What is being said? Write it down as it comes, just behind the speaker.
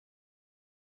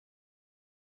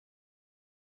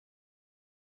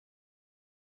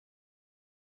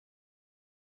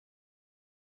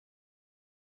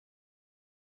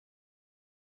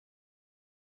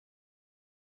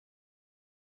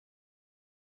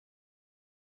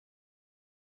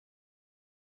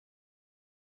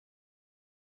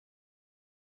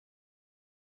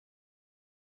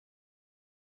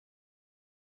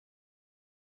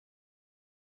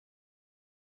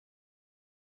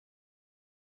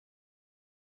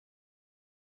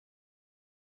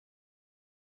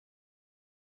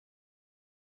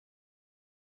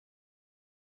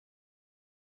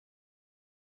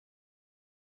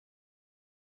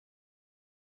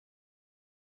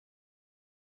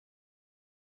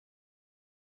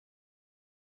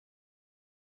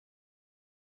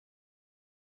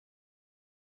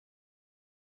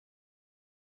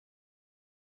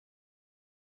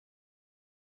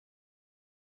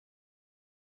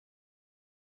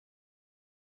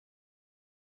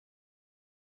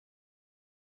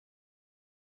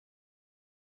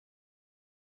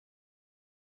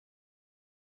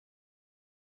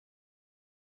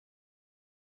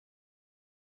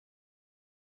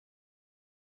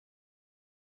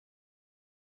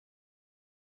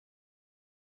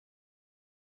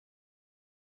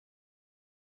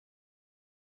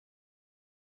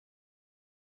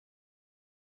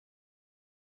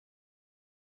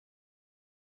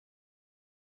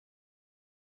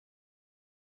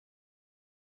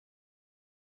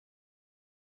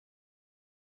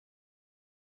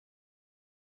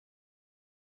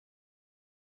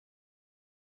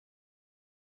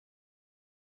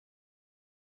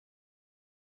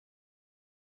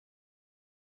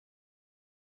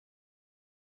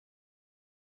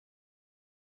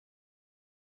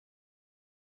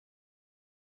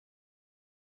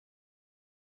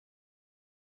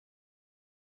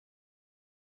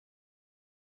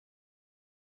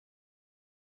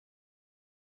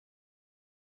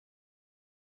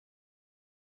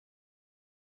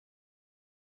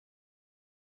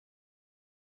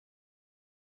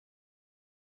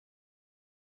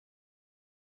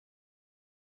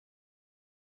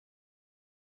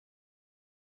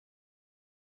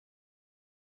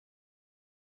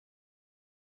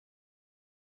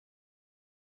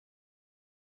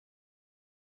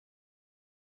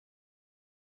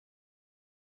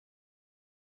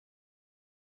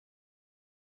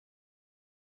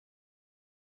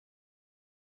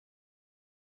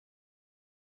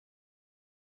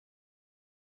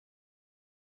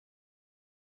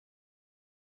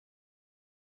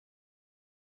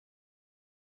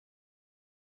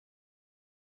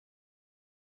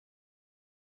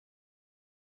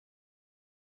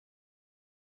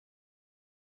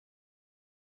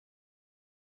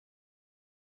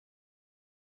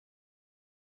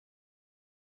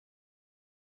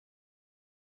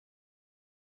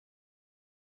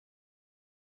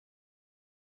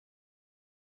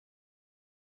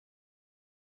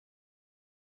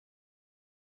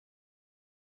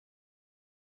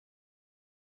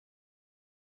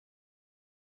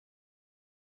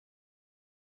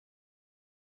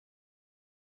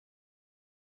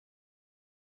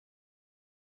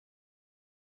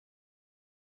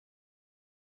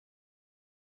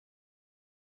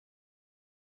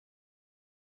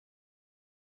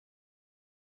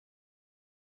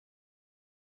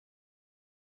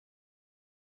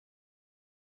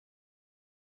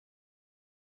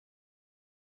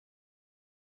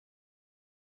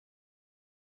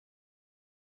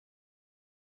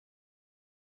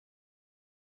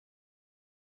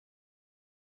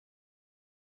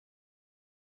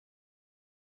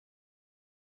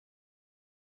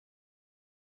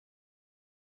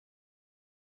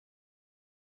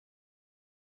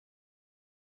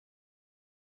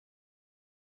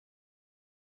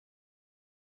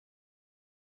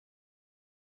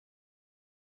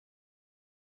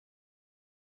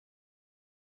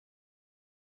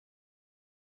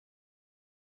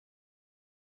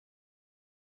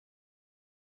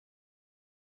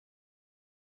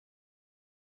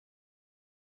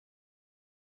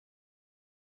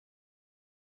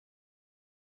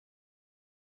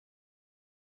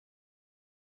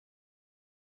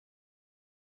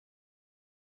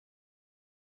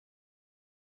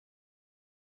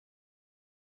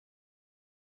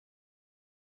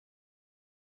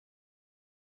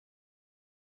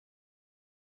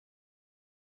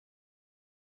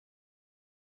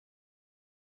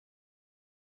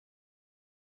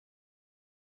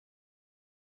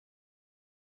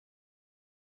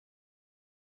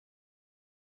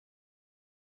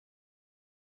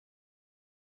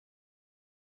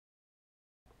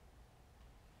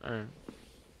Alright.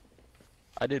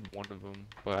 I did one of them,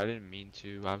 but I didn't mean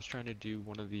to. I was trying to do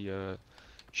one of the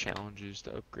challenges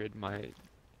to upgrade my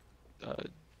uh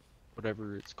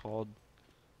whatever it's called,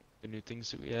 the new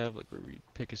things that we have, like where we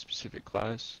pick a specific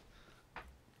class.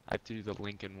 I have to do the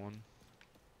Lincoln one.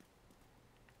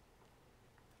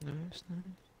 Nice, nice.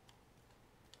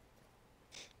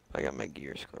 I got my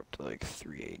gear score up to like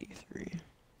 383.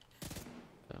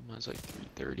 Mine's like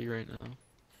 330 right now.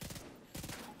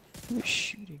 Who is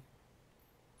shooting?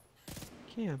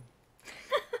 Cam.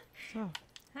 What's up?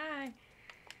 Hi.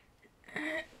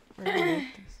 Why do you like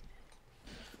this?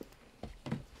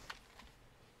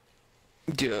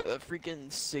 Dude, a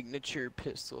freaking signature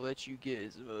pistol that you get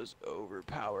is the most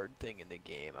overpowered thing in the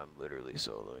game. I'm literally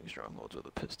soloing strongholds with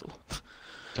a pistol.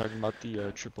 Talking about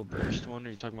the triple burst one, or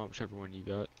are you talking about whichever one you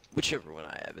got? Whichever one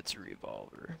I have, it's a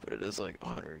revolver, but it does like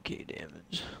 100k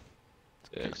damage.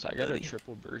 Yeah, 'cause I got a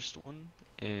triple burst one,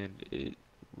 and it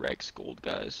wrecks gold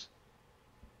guys.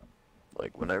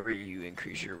 Like, whenever you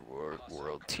increase your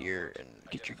world tier and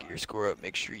get your gear score up,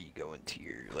 make sure you go into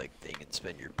your, like, thing and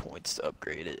spend your points to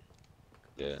upgrade it.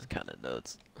 Yeah. It's kinda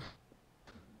nuts.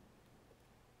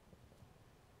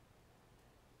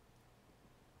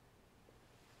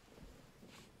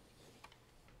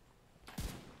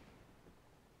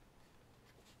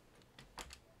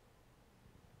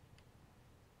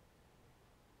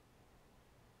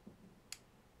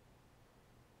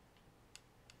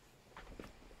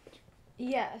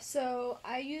 Yeah, so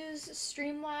I use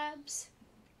Streamlabs,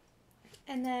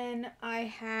 and then I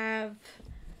have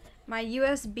my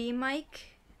USB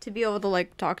mic to be able to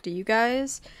like talk to you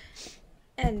guys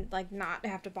and like not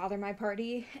have to bother my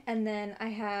party, and then I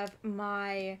have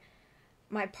my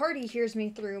party hears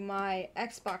me through my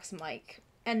Xbox mic,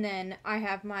 and then I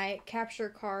have my capture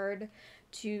card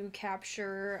to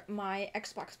capture my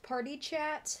Xbox party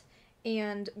chat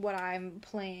and what I'm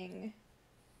playing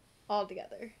all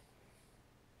together.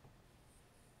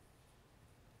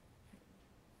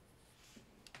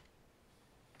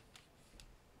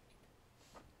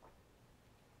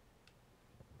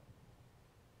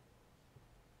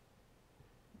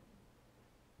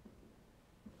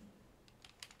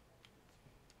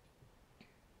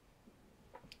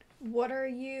 What are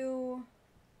you...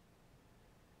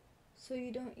 So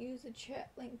you don't use a chat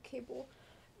link cable?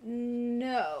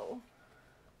 No.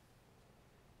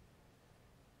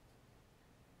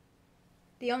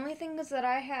 The only things that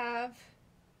I have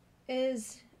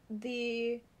is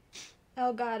the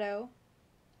Elgato.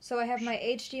 So I have my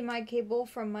HDMI cable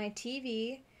from my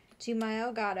TV to my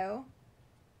Elgato,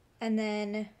 and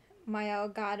then my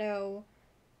Elgato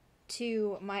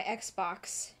to my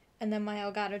Xbox, and then my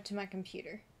Elgato to my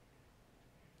computer.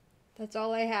 That's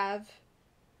all I have.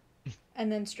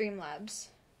 And then Streamlabs.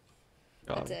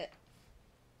 That's it.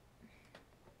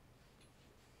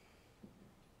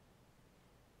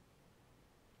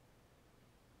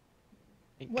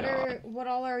 What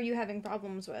all are you having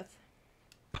problems with?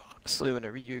 Honestly,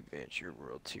 whenever you advance your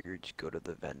world tier, just go to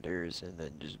the vendors and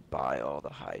then just buy all the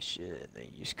high shit and then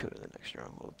you just go to the next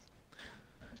stronghold.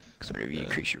 Because whenever you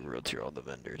increase your world tier, all the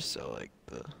vendors sell like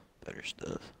the better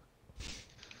stuff.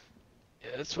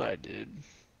 Yeah, that's what I did.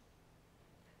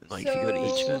 And, like, if you go to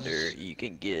each vendor, you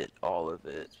can get all of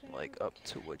it, like, up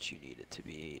to what you need it to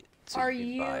be. So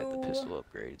you can buy the pistol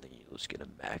upgrade, and then you'll just get a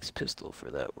max pistol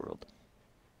for that world.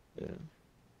 Yeah.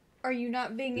 Are you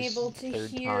not being able to hear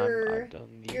your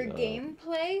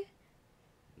gameplay?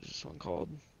 There's this one called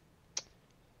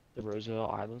the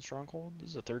Roseville Island Stronghold. This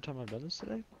is the third time I've done this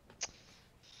today.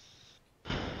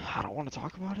 I don't want to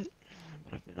talk about it,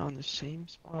 but I've been on the same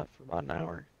spot for about an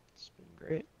hour. It's been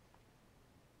great.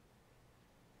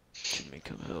 Should me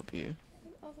come help you?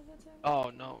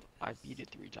 Oh no, I beat it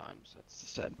 3 times. That's the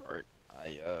sad part.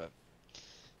 The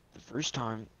first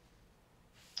time.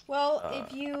 Well,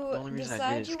 if you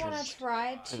decide you want to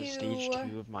try to stage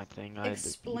 2 of my thing,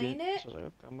 explain it, so I was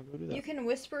like, I'm gonna go do that. You can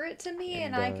whisper it to me,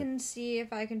 and I can see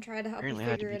if I can try to help you figure it out. Apparently I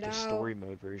had to beat the story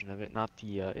mode version of it, not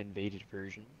the invaded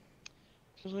version.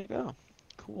 So I was like, oh,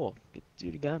 cool, get to do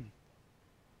it again.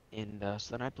 And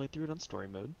so then I played through it on story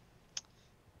mode.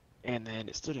 And then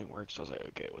it still didn't work, so I was like,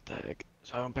 okay, what the heck.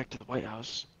 So I went back to the White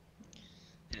House,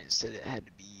 and it said it had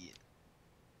to be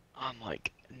on,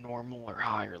 like, normal or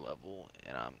higher level,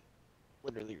 and I'm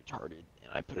literally retarded,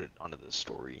 and I put it onto the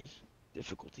story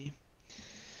difficulty.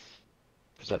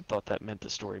 Because I thought that meant the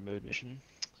story mode mission,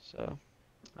 so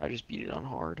I just beat it on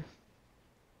hard.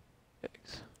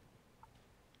 Thanks.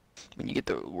 When you get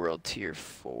the world tier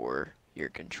 4, your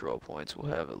control points will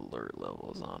have alert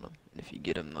levels on them. And if you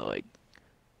get them to, like,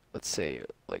 let's say,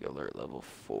 like, alert level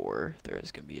 4,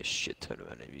 there's gonna be a shit ton of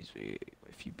enemies.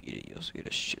 If you beat it, you also get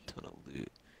a shit ton of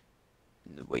loot.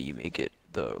 And the way you make it,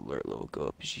 the alert level go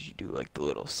up is you do like the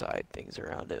little side things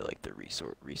around it, like the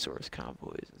resource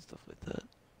convoys and stuff like that.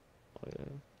 Oh yeah.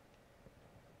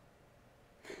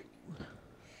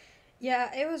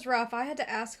 Yeah, it was rough. I had to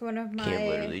ask one of Cam my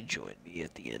literally joined me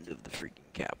at the end of the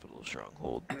freaking capital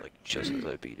stronghold. Like just as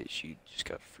I beat it, she just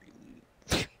got free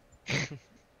loot.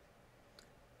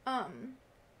 um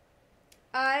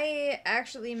I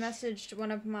actually messaged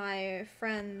one of my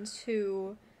friends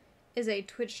who is a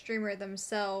Twitch streamer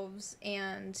themselves,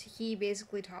 and he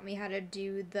basically taught me how to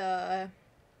do the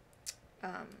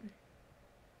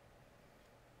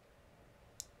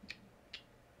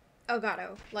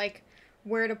Elgato, like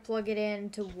where to plug it in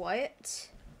to what.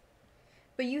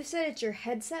 But you said it's your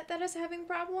headset that is having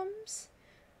problems?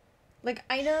 Like,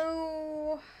 I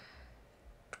know...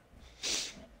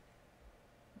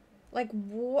 Like,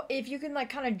 what... If you can, like,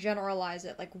 kind of generalize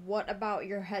it, like, what about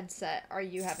your headset are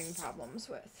you having problems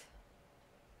with?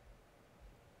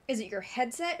 Is it your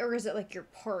headset, or is it, like, your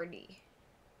party?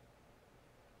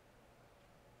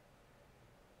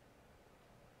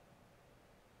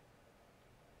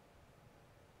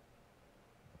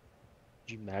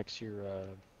 Did you max your,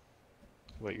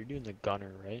 what, you're doing the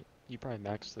gunner, right? You probably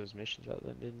maxed those missions out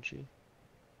then, didn't you?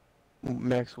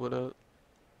 Max, what up?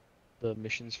 The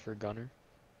missions for gunner?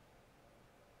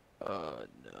 No,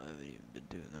 I haven't even been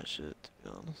doing that shit, to be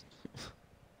honest.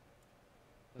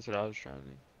 That's what I was trying to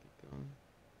get going.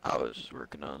 I was just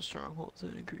working on strongholds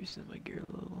and increasing my gear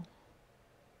level.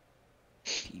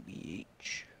 TBH.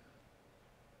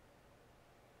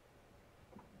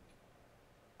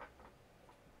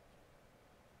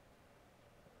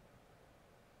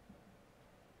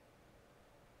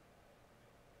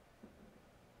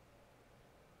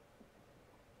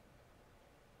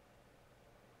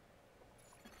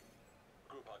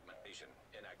 Group augmentation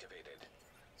inactivated.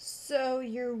 So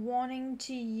you're wanting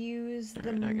to use the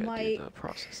Alright, I gotta do mic the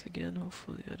process again.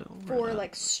 Hopefully I don't for, run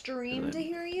like, out. stream to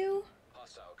hear you?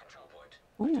 Hostile control point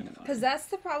Ooh. identified. Because that's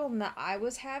the problem that I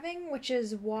was having, which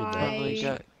is Finally why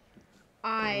got,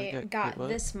 I got what?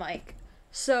 this mic. I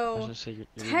was So, gonna say you're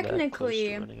that close technically,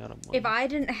 to running out of money. if I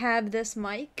didn't have this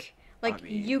mic, like, I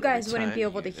mean, you guys every wouldn't be time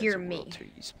able to you hear advance a me. world tour,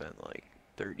 you spend like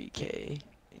 30K and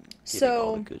getting all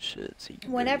So, the good shit. So you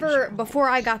can whenever, really use before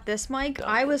I got this mic, down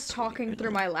I to, was like, 20 talking grand through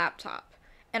a my month. laptop.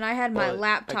 And I had my But I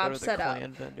laptop go to the set up.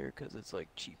 clan vendor because it's like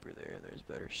cheaper there and there's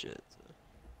better shit.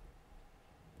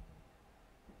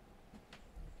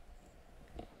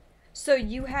 So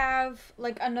you have,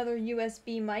 like, another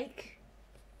USB mic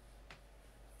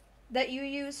that you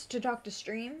use to talk to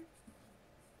stream?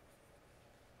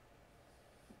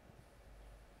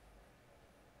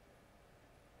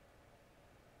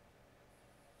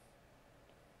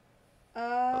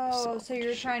 Oh, so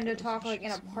you're trying to talk, like,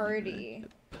 in a party.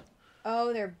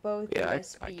 Oh, they're both Yeah,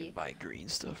 USB. I can buy green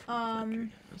stuff from the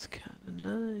vendor. That's kind of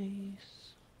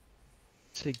nice.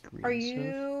 Say green Are stuff.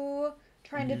 you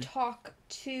trying to talk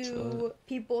to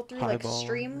people through, like, highball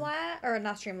Streamlabs? Or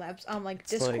not Streamlabs, like,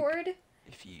 It's like- Discord?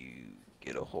 If you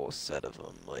get a whole set of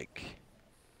them, like,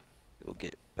 you'll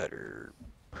get better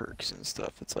perks and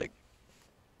stuff. It's like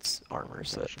armor Gotcha.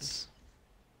 sets.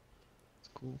 It's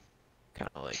cool. Kind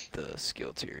of like the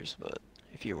skill tiers, but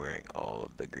if you're wearing all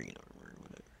of the green armor or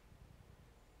whatever.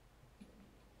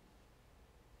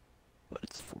 But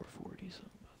it's 440, so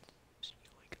I'm about to see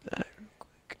like that real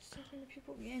quick. So many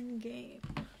people in game.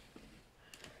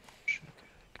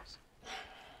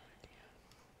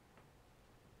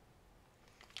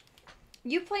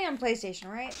 You play on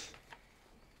PlayStation, right?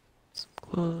 Some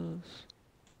clothes.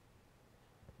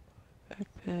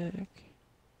 Backpack.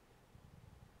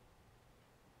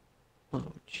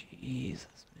 Oh Jesus,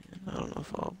 man! I don't know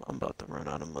if I'm about to run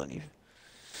out of money.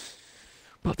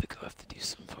 About to go have to do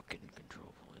some fucking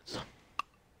control points.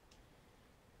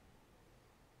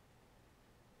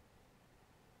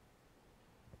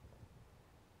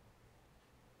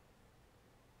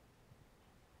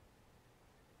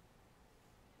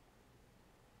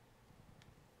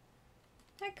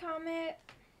 Hi, Comet.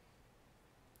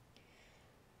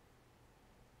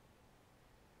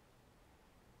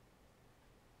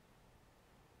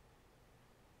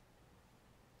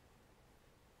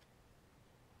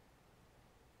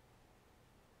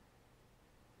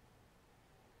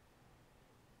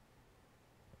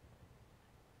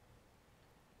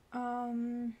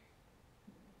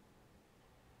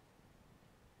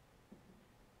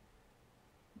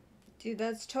 Dude,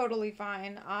 that's totally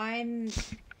fine. I'm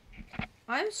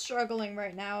struggling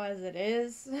right now as it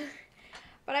is.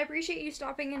 But I appreciate you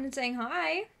stopping in and saying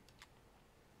hi.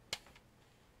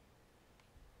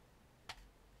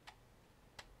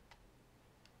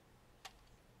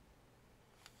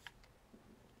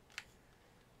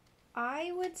 I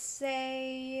would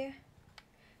say,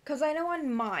 because I know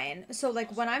on mine, so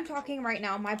like when I'm talking right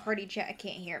now, my party chat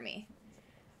can't hear me.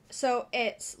 So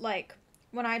it's like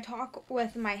when I talk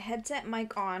with my headset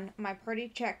mic on, my party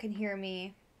chat can hear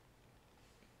me.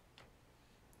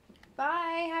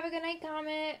 Bye. Have a good night,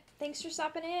 Comet. Thanks for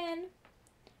stopping in.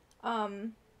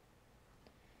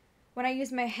 When I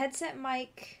use my headset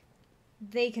mic,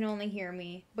 they can only hear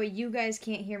me, but you guys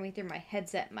can't hear me through my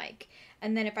headset mic.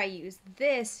 And then if I use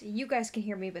this, you guys can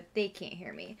hear me, but they can't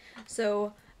hear me.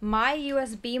 So my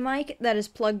USB mic that is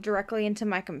plugged directly into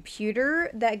my computer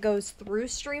that goes through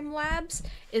Streamlabs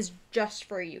is just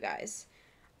for you guys.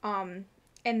 And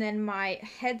then my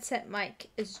headset mic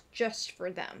is just for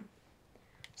them.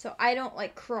 So I don't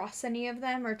like cross any of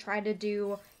them or try to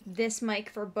do this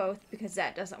mic for both because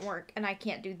that doesn't work. And I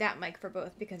can't do that mic for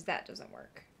both because that doesn't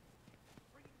work.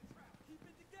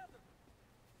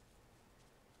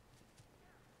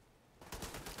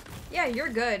 Yeah, you're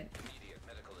good. Immediate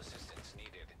medical assistance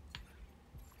needed.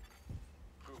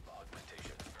 Group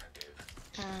augmentation active.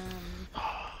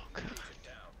 Oh, God. Agent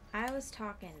down. I was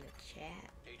talking to chat.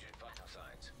 Agent vital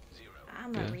signs 0.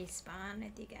 I'm gonna Yeah. respawn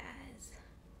with you guys.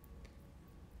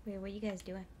 Wait, what are you guys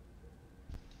doing?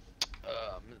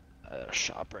 At a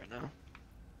shop right now.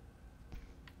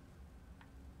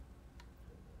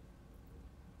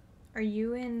 Are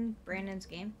you in Brandon's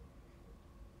game?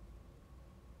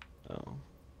 Oh.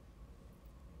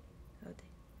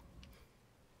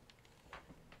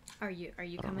 Oh, Are you I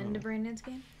don't coming into know. Brandon's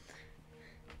game?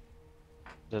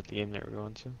 Is that the game that we're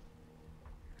going to?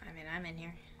 I mean, I'm in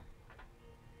here.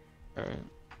 Alright.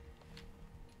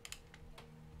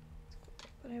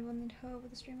 But I will need help with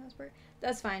the Streamlabs part.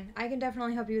 That's fine. I can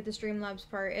definitely help you with the Streamlabs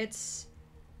part. It's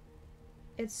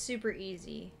super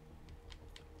easy.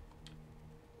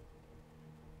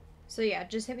 So yeah,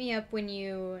 just hit me up when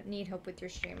you need help with your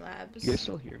Streamlabs. You guys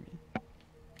still hear me?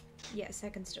 Yes, I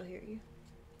can still hear you.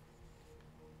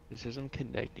 It says I'm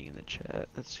connecting in the chat.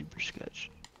 That's super sketch.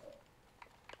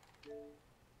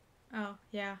 Oh,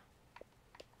 yeah.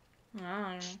 I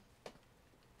don't know.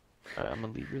 Alright, I'm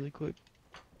gonna leave really quick.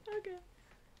 Okay.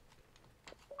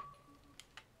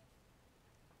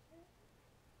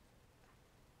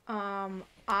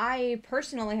 I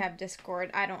personally have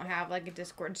Discord. I don't have like a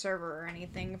Discord server or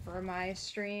anything for my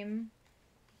stream.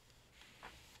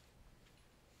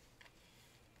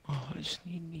 Oh, I just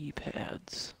need knee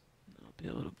pads. I'll be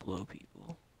able to blow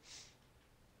people.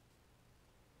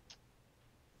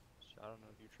 So I don't know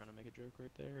if you're trying to make a joke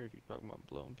right there or if you're talking about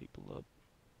blowing people up.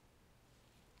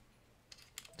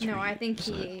 No, I think Is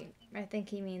that- I think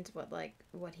he means what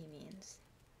he means.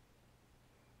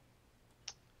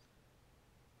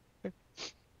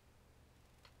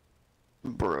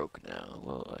 I'm broke now.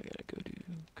 Well, I gotta go do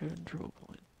control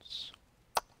points.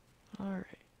 Alright.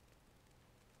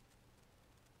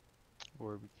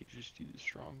 Or we could just do the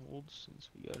strongholds since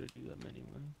we gotta do them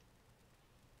anyway.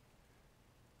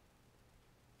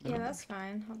 Yeah, that's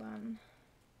fine. Hold on.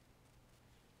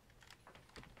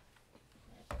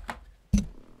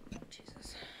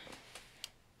 Jesus.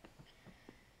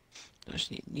 I just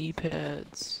need knee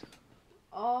pads.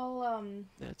 I'll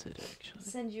That's it, actually.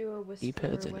 send you a whisper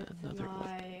pads and with another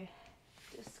my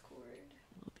Discord.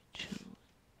 I'll be chilling.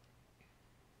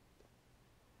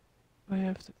 I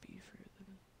have to be for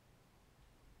them.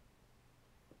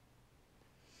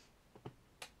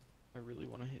 I really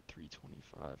want to hit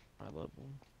 325 my level.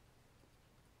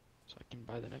 So I can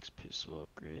buy the next pistol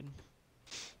upgrade.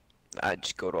 I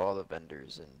just go to all the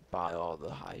vendors and buy all the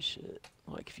high shit.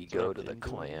 Like if you That's what go I've to the been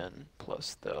doing. clan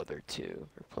plus the other two,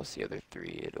 or plus the other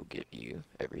three, it'll give you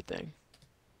everything.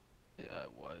 Yeah,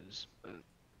 it was. But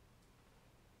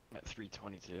I'm at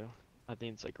 322. I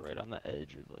think it's like right on the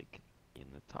edge of like in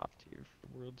the top tier for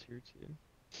world tier 2.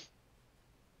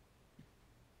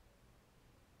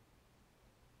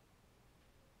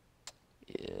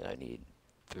 Yeah, I need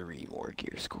 3 more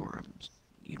gear score.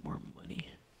 Need more money.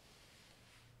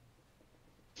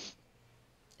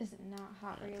 Is it not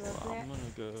hot where you Well, live I'm yet?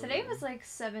 gonna go. Today was like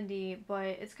 70, but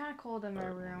it's kind of cold in my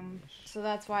Alright, room, well, so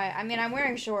that's why. I mean, I'm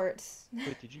wearing shorts.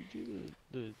 Wait, did you do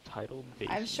the title base?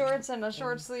 I have shorts and a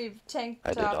short sleeve tank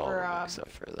I did top all or of them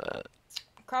except for that.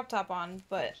 crop top on,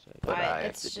 but But I have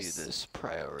it's to do just this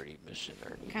priority mission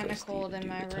or need kinda us to cold even in do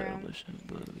my the title room. mission,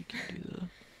 but we can do that.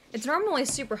 it's normally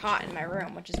super hot in my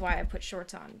room, which is why I put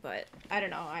shorts on. But I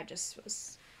don't know.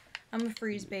 I'm a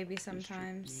freeze baby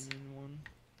sometimes. One.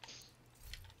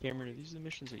 Cameron, are these the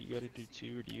missions that you gotta do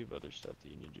too, or do you have other stuff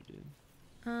that you need to do?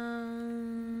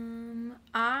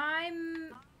 I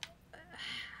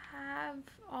have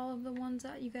all of the ones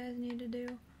that you guys need to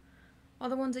do. All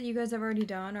the ones that you guys have already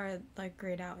done are like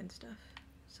grayed out and stuff.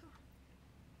 So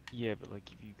Yeah, but like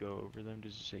if you go over them,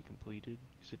 does it say completed?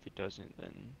 Because if it doesn't,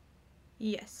 then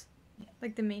Yes.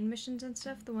 Like the main missions and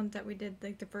stuff, the ones that we did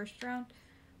like the first round.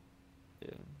 yeah.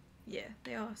 Yeah,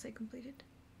 they all say completed.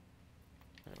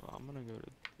 Alright, well, I'm gonna go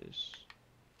to this.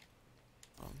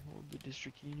 Hold the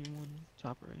district union one,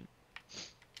 top right.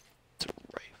 It's a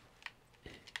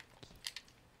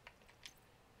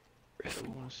I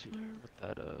rifle. want to see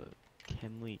what that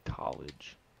Kenley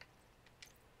College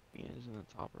is in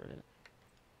the top right.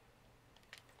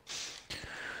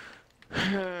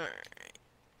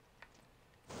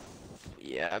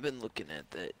 Yeah, I've been looking at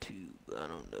that too, but I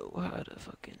don't know how to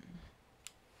fucking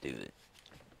do it.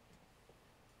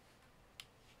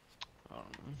 I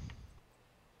don't know.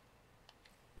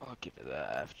 I'll give it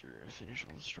that after I finish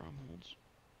all the strongholds.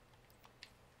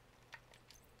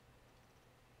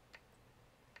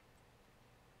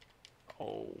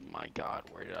 Oh my god,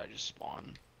 where did I just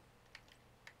spawn?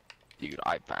 Dude,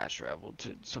 I fast traveled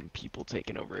to some people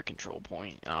taking over a control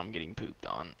point, and I'm getting pooped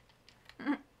on.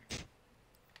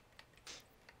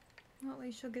 Well, at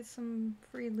least you'll get some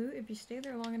free loot if you stay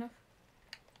there long enough.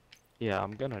 Yeah,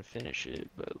 I'm gonna finish it,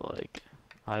 but like,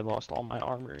 I lost all my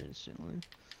armor instantly.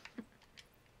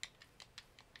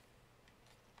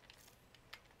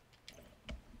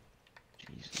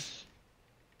 Jesus.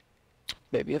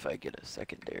 Maybe if I get a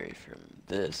secondary from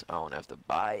this, I won't have to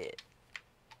buy it.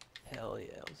 Hell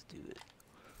yeah, let's do it.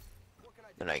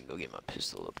 Then I can go get my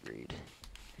pistol upgrade.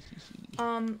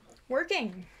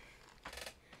 Working.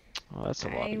 Oh, that's a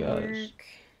lot I of guys. work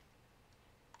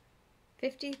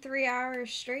 53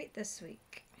 hours straight this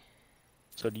week.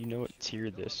 So do you know what tier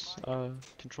this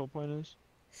control point is?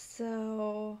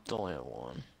 So It's only on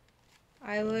one.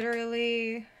 I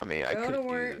literally I mean, I Go could to do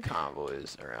work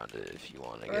convoys around it if you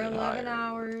want to for get it 11 higher.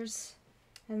 hours,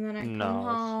 and then I come No,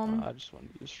 home I just want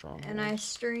to do the strong and I ones.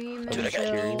 stream Dude, I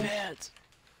got knee until, pads.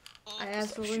 I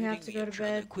absolutely have to go to bed. I'm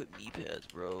trying to equip knee pads,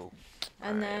 bro.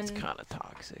 And Alright, it's then kind of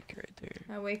toxic right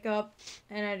there. I wake up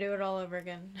and I do it all over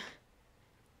again.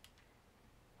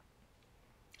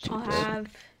 Too I'll bad. have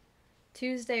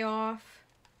Tuesday off.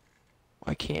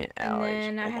 Why can't And allies?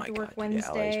 then I oh have my to work God, do allies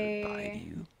revive Wednesday.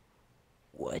 you?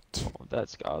 What? Oh,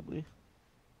 that's godly.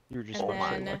 You were just And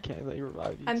wondering then why can't they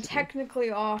revive you I'm today? technically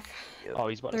off Oh,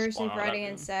 he's about to Thursday, spawn out Friday, that and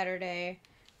room. Saturday,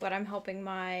 but I'm helping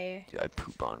my Dude, I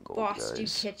poop on gold, boss do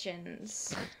guys.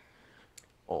 kitchens.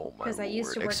 Oh my 'Cause I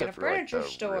used to lord, work at a except for, like, furniture the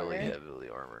store really heavily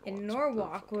armored in ones with the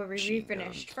Norwalk fucking where we machine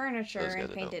refinished guns. furniture Those and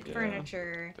guys painted don't-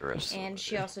 furniture. The rest of them And are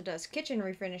she there. also does kitchen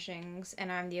refurnishings, and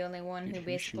I'm the only one Dude, who who's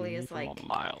basically shooting me is from like a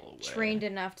mile away? trained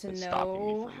enough to That's stopping me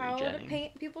know from how to regenning.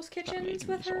 paint people's That kitchens made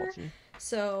me with her. salty.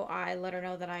 So I let her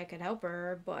know that I could help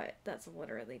her, but that's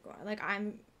literally going. Like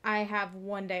I have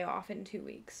one day off in 2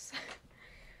 weeks.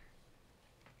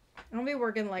 I'll be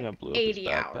working like Yeah, blew up his 80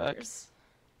 backpack. hours.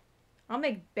 I'll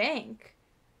make bank,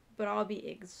 but I'll be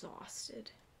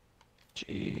exhausted.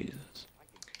 Jesus.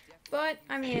 But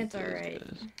I mean, Hate it's those alright.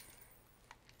 guys.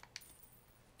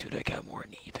 Dude, I got more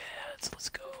knee pads. Let's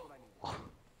go.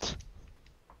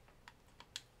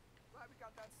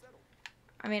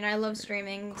 I mean, I love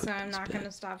streaming, so Quick I'm not spin.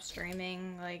 gonna stop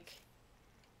streaming. Like,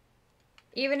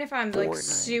 even if I'm like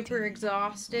super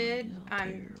exhausted,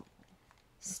 I'm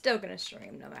still gonna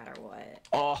stream no matter what.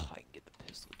 Oh, I can get the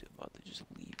pistol, dude. I'm about to just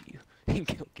leave you and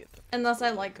go get the Unless I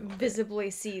pistol. like Go ahead.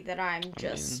 visibly see that I'm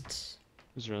just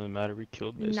Doesn't really matter. We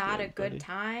killed basically not a everybody. good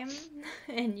time,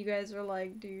 and you guys are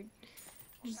like, dude,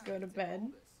 just go to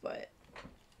bed. But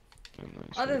And then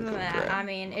other so than go that, grab- I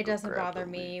mean, it go doesn't grab bother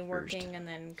the me loot working first. and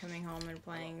then coming home and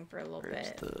playing for a little Where's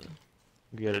bit. the?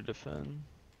 We gotta defend.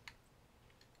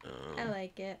 I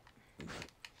like it.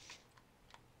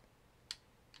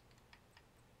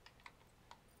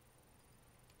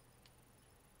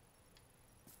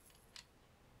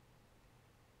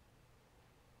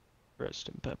 Rest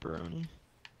in pepperoni.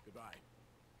 Goodbye.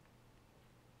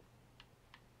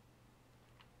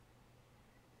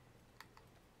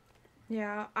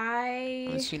 Yeah, I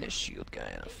haven't I seen a shield guy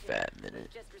in a fat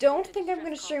minute. don't think I'm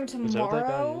gonna stream Is that what that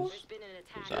guy tomorrow. is?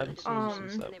 'Cause I haven't seen him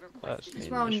since that last main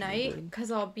Tomorrow mission we night, did.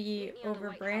 because I'll be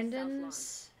over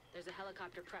Brandon's. There's a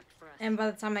helicopter prepped for us. And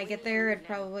by the time I get there, it'd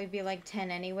probably be like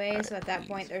 10 anyway, so at that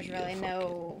point, there's Please be a really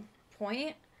no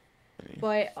point. I mean,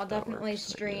 But I'll that definitely works, I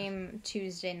guess. stream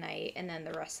Tuesday night and then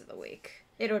the rest of the week.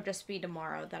 It'll just be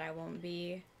tomorrow that I won't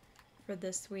be for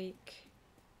this week.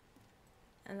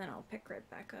 And then I'll pick right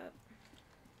back up.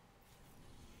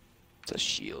 It's a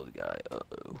shield guy.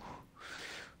 Uh-oh.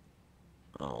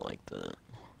 I don't like that.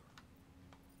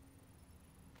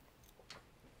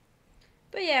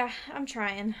 But yeah, I'm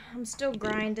trying. I'm still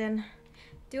grinding.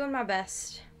 Doing my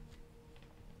best.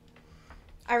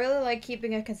 I really like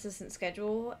keeping a consistent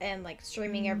schedule and like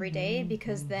streaming every day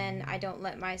because then I don't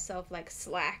let myself like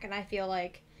slack. And I feel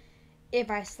like if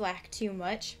I slack too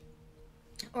much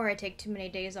or I take too many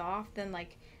days off, then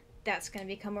like that's gonna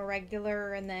become a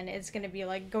regular, and then it's gonna be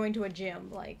like going to a gym.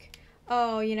 Like,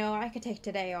 oh, you know, I could take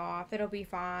today off, it'll be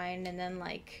fine, and then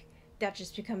like that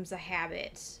just becomes a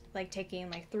habit. Like taking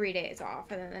like 3 days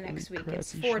off, and then the next week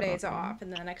it's Crappy 4 days shotgun. off,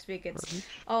 and then the next week it's Garbage.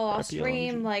 oh, I'll Crappy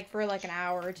stream LMG. like for like an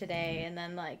hour today, and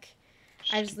then like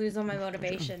I just lose all my Stupid refresher.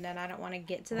 motivation, and I don't want to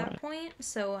get to that Alright. point.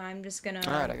 So I'm just gonna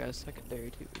Alright, I got a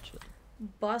secondary too, which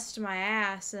bust my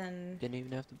ass and didn't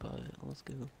even have to buy it. Let's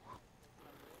go.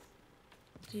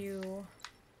 do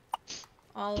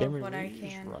all Cameron, of what where I did you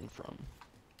just can. run from?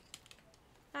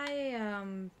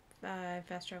 I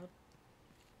fast traveled.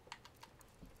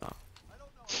 I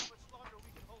don't know how much longer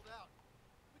we can hold out.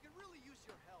 We can really use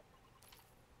your help.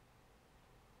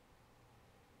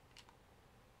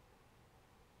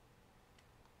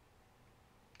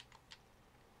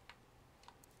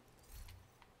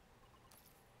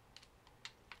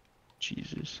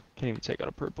 Jesus. Can't even take out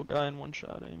a purple guy in one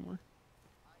shot anymore.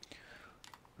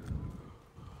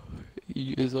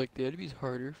 Is like the enemies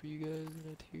harder for you guys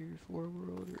in a tier 4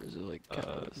 world, or is it like kind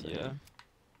of the same? Yeah.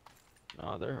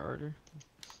 Nah, they're harder.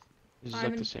 This is I like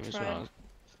the haven't same as when I tried was.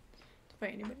 to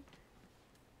fight anybody.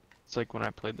 It's like when I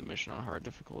played the mission on hard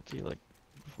difficulty, like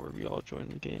before we all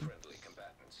joined the game. Friendly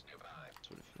combatants nearby. That's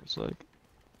what it feels like.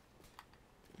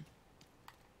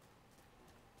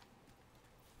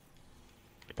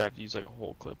 Like I have to use like a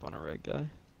whole clip on a red guy.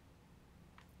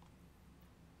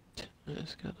 I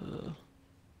just got a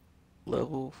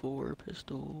level 4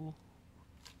 pistol.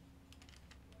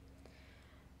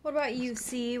 What about you,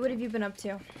 C? What have you been up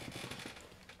to?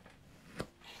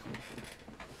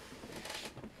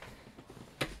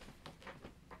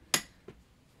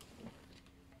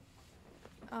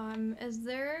 Is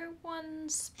there one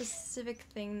specific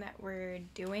thing that we're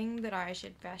doing that I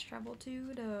should fast travel to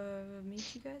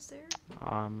meet you guys there?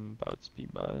 I'm about to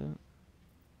speed by it.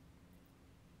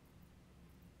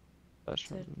 That's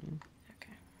So- right.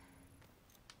 Okay.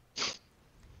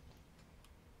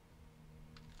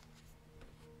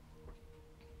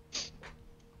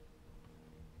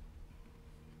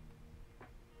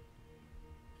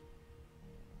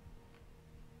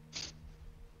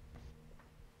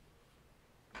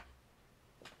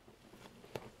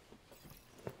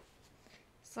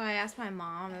 So I asked my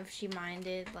mom if she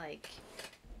minded like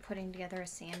putting together a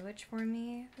sandwich for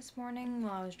me this morning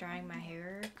while I was drying my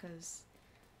hair, because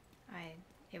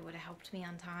it would have helped me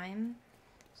on time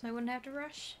so I wouldn't have to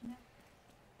rush.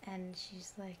 And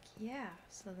she's like, yeah.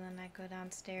 So then I go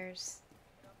downstairs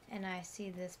and I see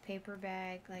this paper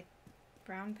bag, like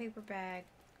brown paper bag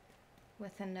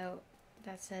with a note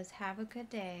that says, have a good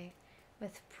day,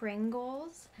 with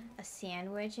Pringles, a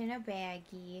sandwich in a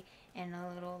baggie, and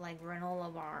a little like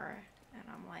granola bar. And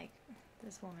I'm like,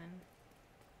 this woman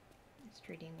is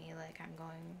treating me like I'm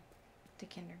going to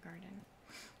kindergarten.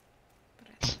 But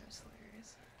I thought it was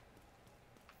hilarious.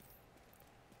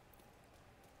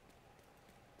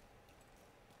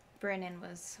 Brandon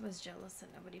was jealous that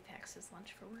nobody packs his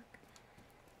lunch for work.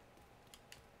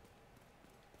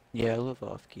 Yeah, I live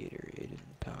off Gatorade and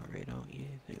Powerade. I don't eat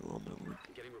anything while I'm at work.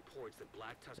 Getting reports that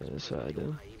Black Tusk Yeah, is that's what I present in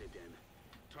do. the hyena den.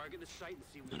 Target the site and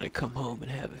see what And I come home and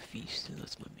have a feast, and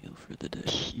that's my meal for the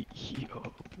day.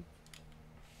 Yo.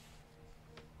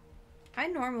 I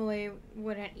normally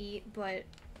wouldn't eat, but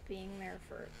being there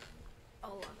for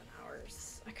 11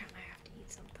 hours, I kind of have to eat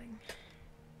something.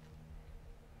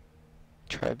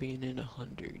 Try being in a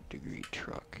 100-degree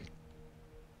truck.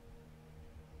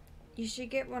 You should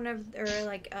get one of, or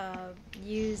like,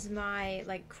 use my,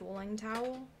 like, cooling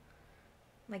towel.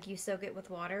 Like, you soak it with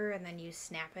water, and then you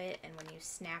snap it, and when you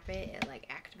snap it, it, like,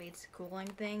 activates the cooling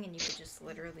thing, and you could just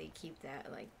literally keep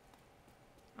that, like,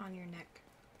 on your neck.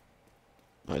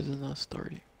 Why is it not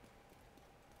starting?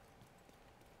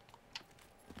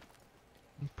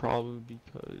 Probably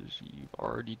because you've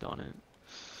already done it.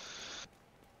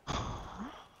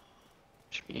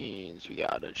 Which means we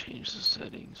gotta change the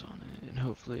settings on it, and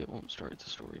hopefully it won't start the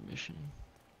story mission.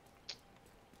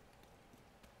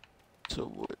 So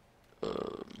what,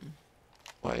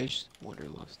 why is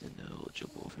Wanderlust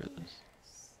ineligible for this?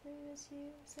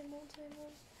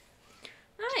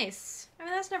 Nice! I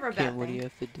mean, that's never a bad Cam, what do thing. you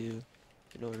have to do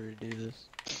in order to do this?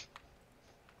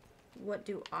 What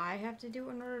do I have to do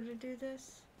in order to do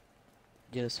this?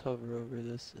 Just hover over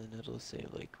this and it'll say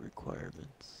like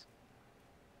requirements.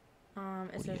 It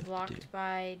What do you says have to do? locked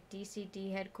by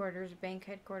DCD headquarters, bank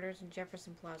headquarters, and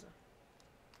Jefferson Plaza.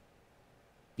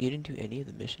 You didn't do any of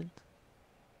the missions?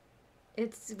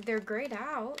 They're grayed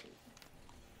out.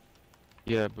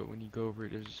 Yeah, but when you go over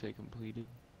it, does it say completed?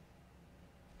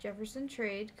 Jefferson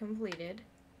trade completed.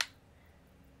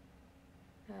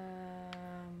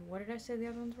 What did I say the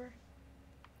other ones were?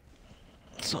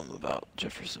 Something about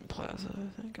Jefferson Plaza,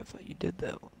 I think. I thought you did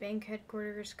that one. Bank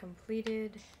headquarters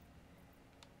completed.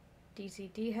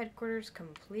 DCD headquarters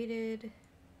completed.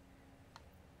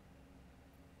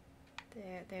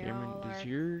 They Cameron, all does are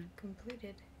your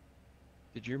completed.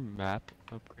 did your map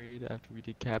upgrade after we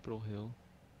did Capitol Hill?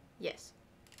 Yes.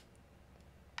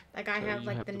 Like I So have you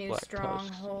like have the the new Black Tusks and all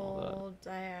that. strongholds.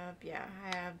 I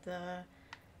have the.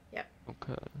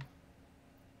 Okay.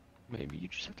 Maybe you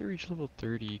just have to reach level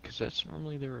 30, because that's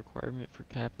normally the requirement for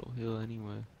Capitol Hill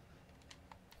anyway.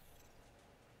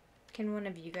 Can one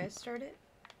of you guys start it?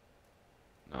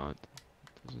 No, it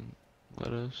doesn't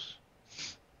let us.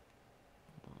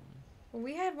 Well,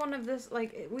 we had one of this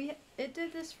like it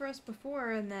did this for us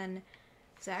before, and then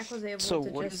Zach was able So to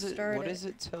what just is it? start What it. does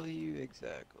it tell you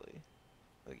exactly?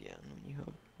 Again, when you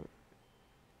hover. It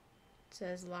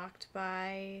says locked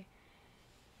by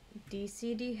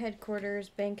DCD headquarters,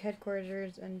 bank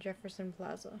headquarters, and Jefferson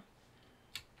Plaza.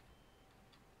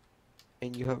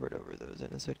 And you hovered over those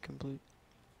and it said complete.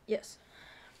 Yes.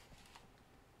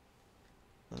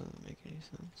 Doesn't make any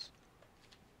sense.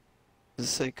 Does it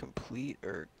say complete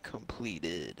or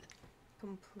completed?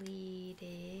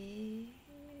 Completed.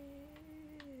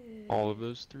 All of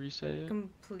those three say it?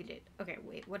 Completed. Okay,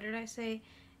 wait. What did I say?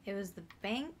 It was the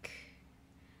bank.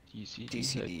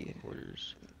 DCD.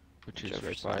 headquarters, which is right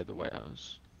Jefferson. by the White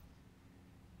House.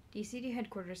 DCD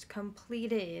headquarters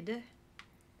completed.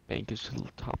 Bank is to the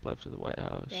top left of the White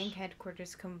House. Bank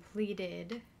headquarters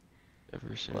completed.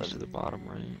 Jefferson is to the bottom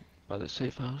right, by the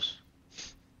safe house.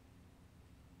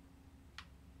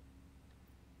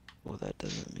 Well, that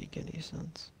doesn't make any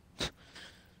sense.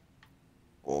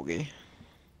 Okay.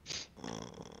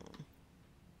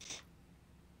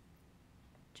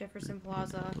 Jefferson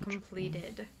Plaza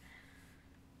completed.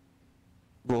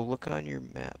 Well, look on your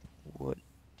map. What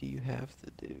do you have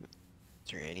to do?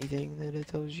 Is there anything that it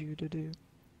tells you to do?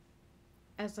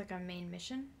 As like a main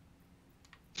mission.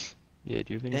 Yeah,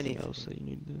 do you have anything Anything. else that you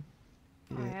need to...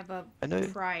 I Yeah. have a I know.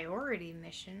 priority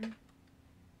mission.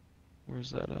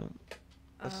 Where's that at?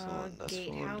 That's the one- that's the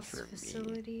one Gatehouse for me.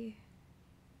 facility.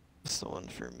 It's the one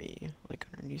for me, like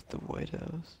underneath the White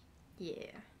House.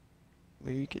 Yeah.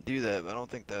 Maybe you could do that, but I don't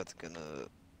think that's gonna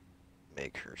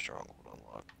make her stronghold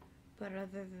unlock. But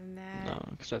other than that, No,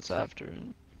 because that's after it.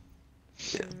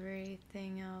 Yeah.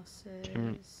 everything else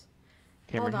Cameron, is.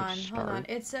 Cameron, Hold hit on, start. hold on.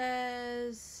 It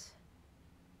says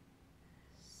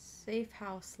safe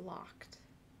house locked.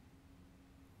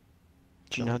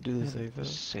 Did you not do the Yeah, save the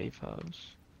house? safe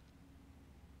house.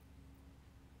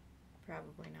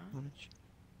 Probably Why not. don't you-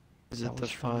 Is That it the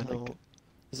was from, like, final?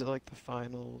 Is it like the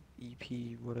final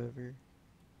EP whatever?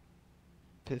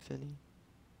 Epiphany?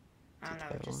 I don't Is know. it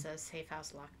It that just one? says safe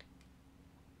house locked.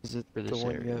 Is it For the this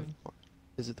one you area. have?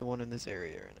 Is it the one in this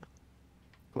area right now?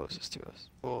 Closest to us.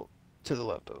 Well, to the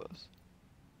left of us.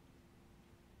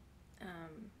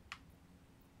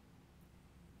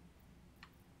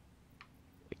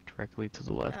 Like, directly to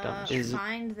the left down the street. Is it-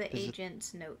 Find the is it-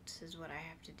 agent's notes is what I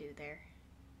have to do there.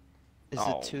 Is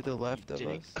Oh, it to the left you of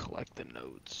didn't us? collect the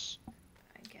notes.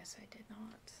 I guess I did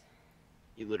not.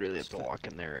 You literally have to Just walk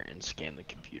in there and scan the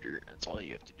computer. That's all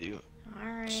you have to do.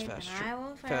 Alright, then fast I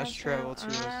will fast travel to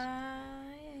us.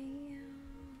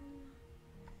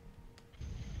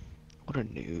 What a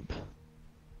noob.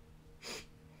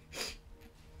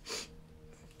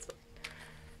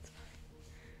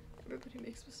 Everybody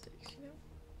makes mistakes, you know?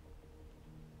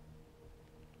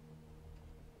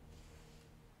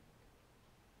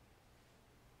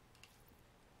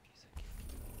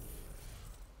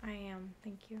 I am,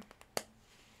 thank you.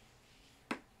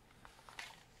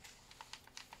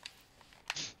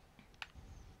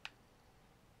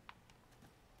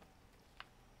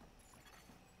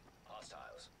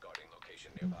 Hostiles guarding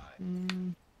location nearby.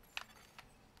 Mm,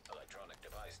 Electronic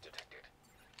device detected.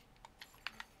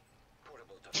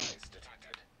 Portable device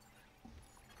detected.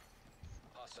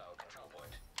 Hostile control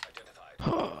point identified.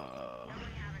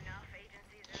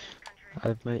 I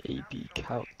have my AP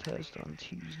Calc test on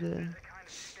Tuesday.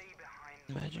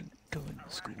 Imagine going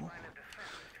to school.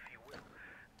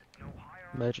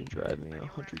 Imagine driving a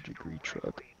 100-degree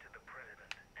truck.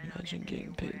 Imagine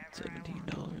getting paid $17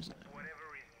 an hour.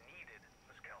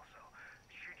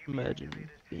 Imagine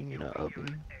being in an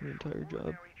oven your entire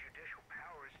job.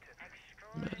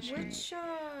 Imagine Which,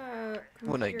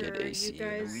 when I computer get are AC you in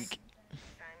a guys week.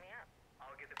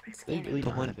 They scanning really The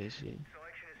don't one- have AC.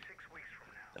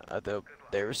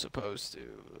 They were supposed to.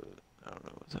 I don't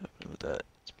know what's happening with that.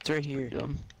 It's right here.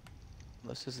 Dumb.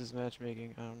 Unless this is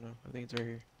matchmaking, I don't know. I think it's right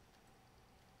here.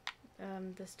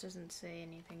 This doesn't say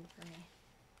anything for me.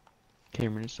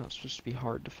 Cameron, it's not supposed to be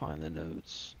hard to find the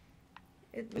notes.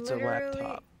 It It's a literally.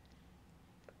 laptop.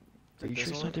 Are you This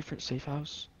sure it's one? not a different safe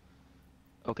house?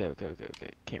 Okay.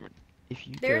 Cameron, if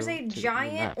you There's go a to your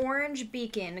giant map. orange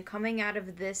beacon coming out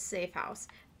of this safe house.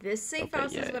 This safe Okay,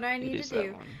 house is yeah, what I it need to is that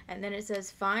do. one. And then it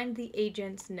says find the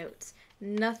agent's notes.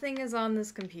 Nothing is on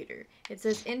this computer. It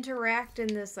says interact in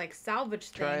this like salvage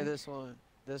thing. Try this one.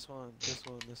 This one. This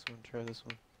one. This one. Try this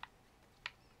one.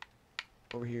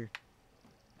 Over here.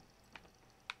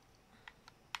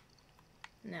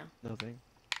 No. Nothing.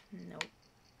 Nope.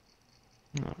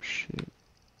 Oh shit.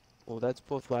 Well, that's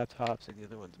both laptops and the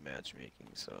other one's matchmaking,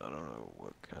 so I don't know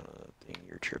what kind of thing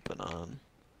you're tripping on.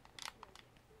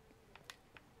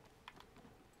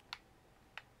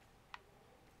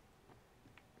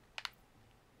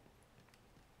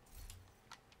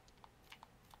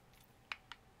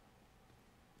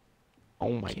 Oh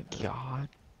my Can't- god.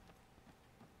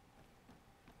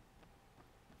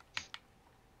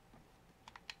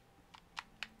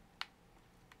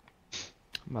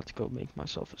 I'm about to go make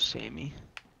myself a Sammy.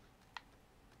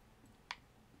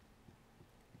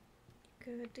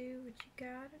 Gotta do what you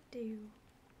gotta do.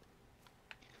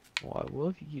 Why will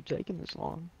if you keep taking this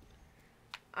long?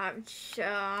 I'm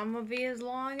gonna be as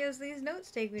long as these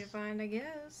notes take me to find, I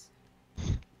guess.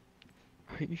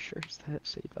 Are you sure it's that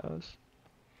safe house?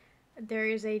 There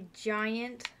is a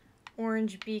giant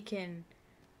orange beacon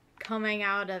coming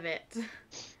out of it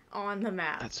on the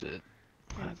map. That's it.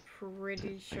 I'm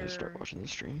pretty I gotta start sure. watching the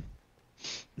stream.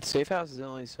 The safe house is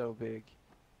only so big.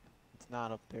 It's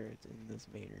not up there. It's in this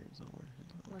main room somewhere.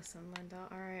 Listen, Linda,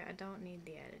 alright, I don't need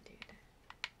the attitude.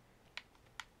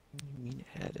 You mean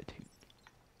attitude?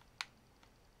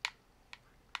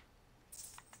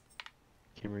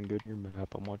 Cameron, go to your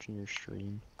map. I'm watching your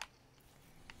stream.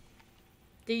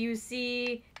 Do you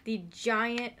see the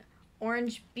giant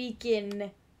orange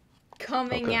beacon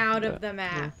coming Okay, out yeah, of the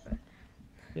map?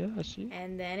 Yeah, I see.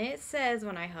 And then it says,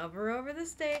 when I hover over the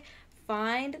state,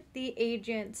 find the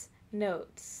agent's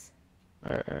notes.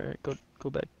 Alright, go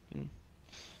back.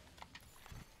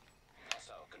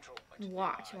 Hostile control point.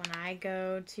 Watch, when I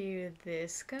go to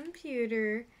this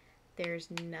computer, there's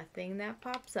nothing that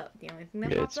pops up. The only thing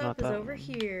that Yeah, pops it's up not is that over one.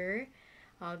 here.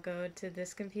 I'll go to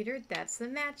this computer, that's the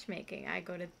matchmaking. I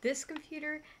go to this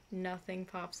computer, nothing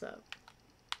pops up.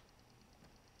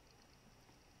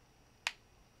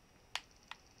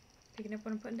 Picking up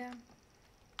what I'm putting down?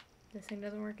 This thing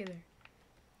doesn't work either.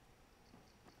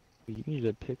 You need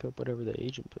to pick up whatever the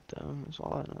agent put down. That's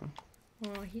all I know.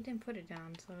 Well, he didn't put it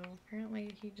down, so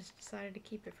apparently he just decided to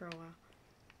keep it for a while.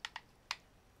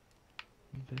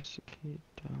 Investigate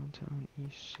downtown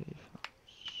east safe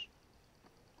house.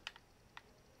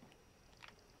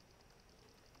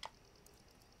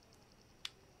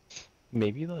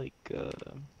 Maybe like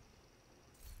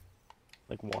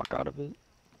walk out of it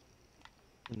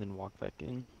and then walk back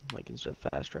in, like instead of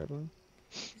fast traveling.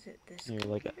 Is it this Or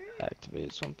like computer?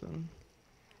 activate something.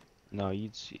 No,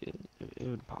 you'd see it. It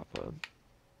would pop up.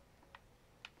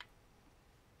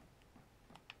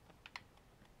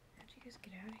 How'd you guys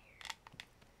get out of here?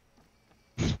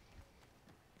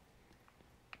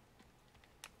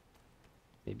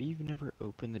 Maybe you've never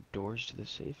opened the doors to the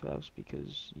safe house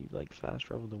because you like fast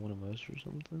traveled to one of us or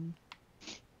something.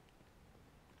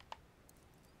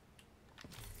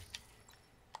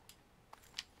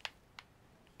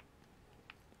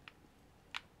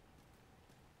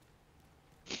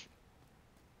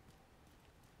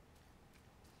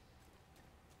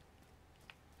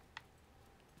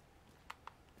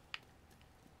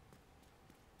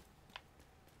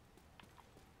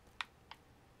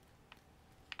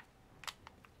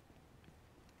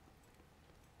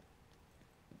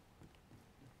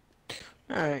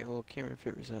 Alright, well, Cameron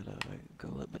figures that out. I go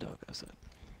let my dog outside.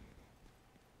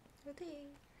 Okay.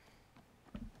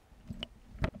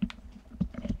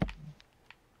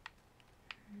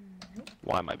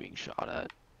 Why am I being shot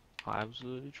at? I was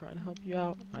literally trying to help you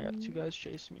out. I got two guys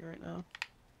chasing me right now.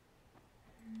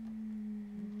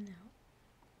 No.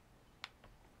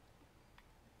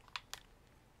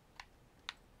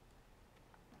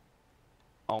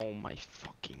 Oh my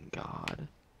fucking god.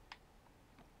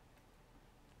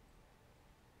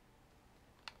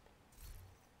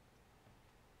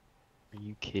 Are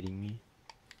you kidding me?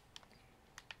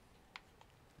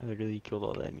 I literally killed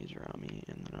all the enemies around me,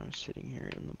 and then I was sitting here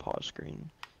in the pause screen,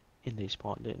 and they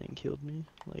spawned in and killed me.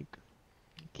 Like,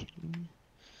 are you kidding me?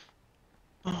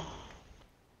 Oh.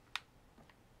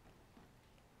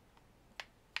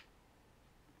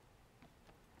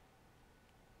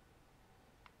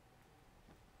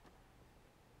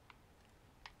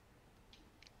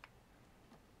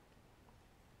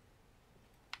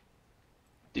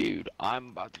 Dude, I'm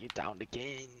about to get downed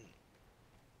again.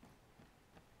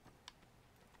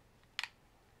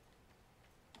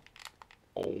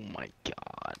 Oh my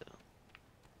god.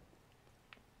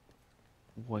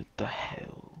 What the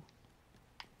hell?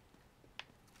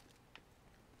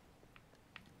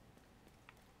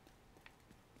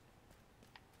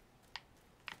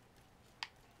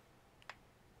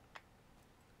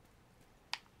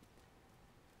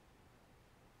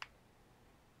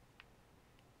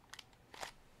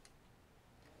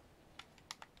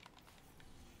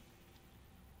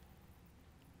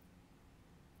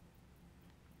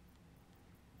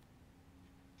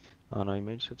 Oh no, you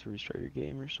might just have to restart your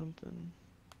game or something.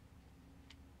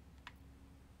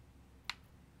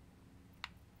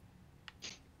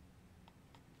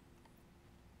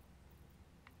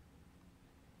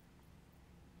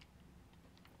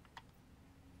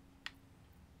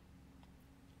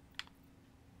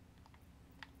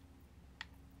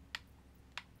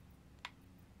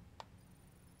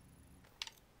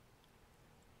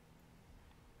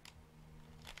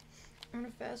 I'm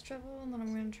gonna fast travel and then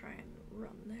I'm gonna try and run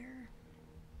there.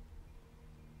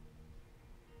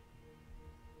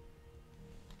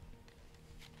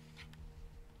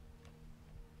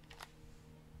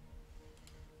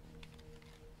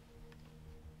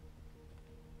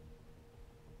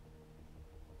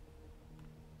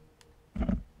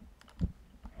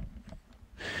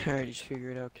 Alright, just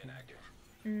figure it out. Inactive.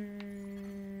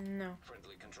 No.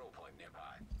 Friendly control point nearby.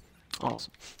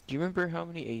 Awesome. Do you remember how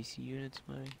many AC units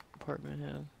my apartment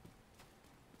has?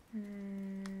 No.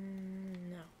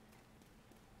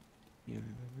 You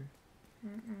don't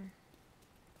remember? Mm-mm.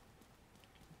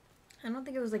 I don't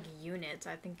think it was like units.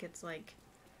 I think it's like,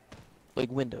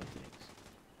 Like window things,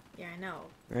 yeah, I know.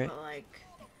 right? But like,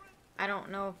 I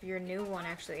don't know if your new one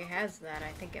actually has that.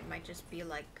 I think it might just be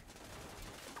like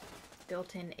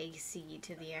built-in AC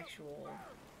to the actual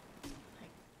like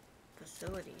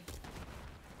facility.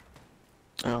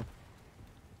 Oh.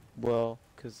 Well,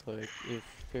 cause like if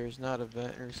there's not a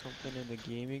vent or something in the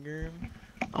gaming room,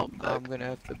 I'm gonna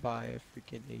have to buy a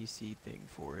freaking AC thing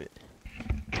for it.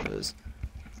 Cause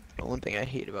the one thing I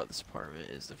hate about this apartment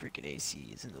is the freaking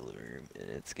ACs in the living room, and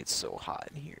it gets so hot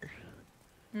in here.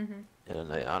 Mhm.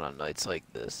 And on nights like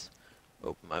this,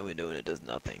 open my window and it does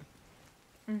nothing.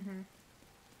 Mhm.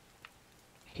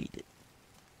 Hate it.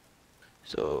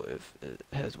 So if it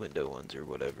has window ones or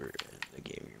whatever, and the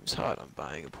gaming room's hot, I'm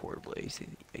buying a portable AC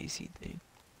thing.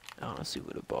 I honestly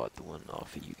would have bought the one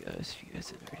off of you guys if you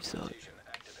guys didn't already sell it. Authorization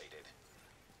activated.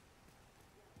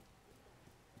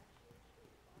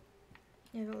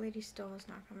 Yeah, the lady still has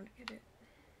not come to get it.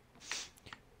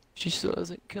 She still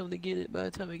hasn't come to get it. By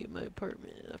the time I get my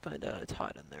apartment and I find out it's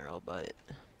hot in there, I'll buy it.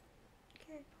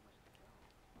 Okay.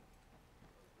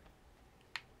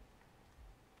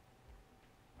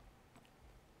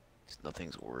 Cause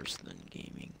nothing's worse than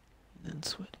gaming and then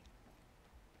sweating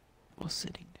while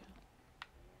sitting down.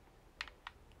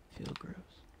 Feel gross.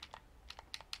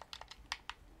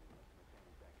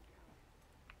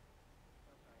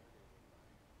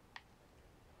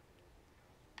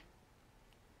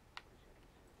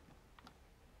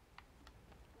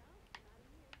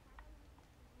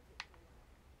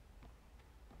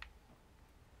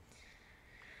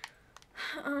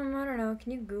 I don't know.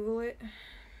 Can you Google it?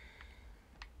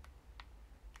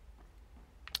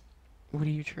 What are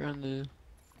you trying to do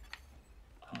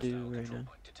Hostile right control now?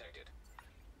 point detected.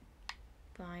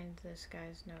 Find this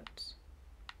guy's notes.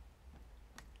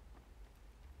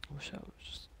 I wish I was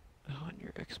just on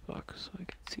your Xbox so I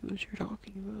could see what you're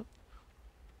talking about.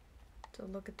 To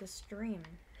look at the stream.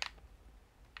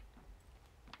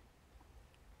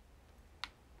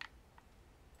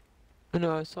 I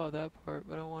know I saw that part,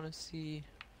 but I want to see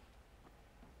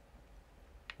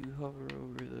you hover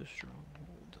over the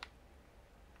stronghold.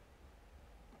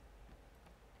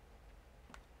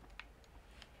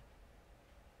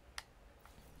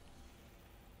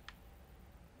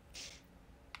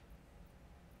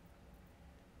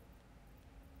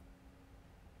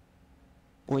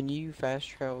 When you fast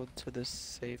traveled to this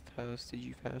safe house, did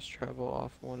you fast travel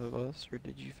off one of us, or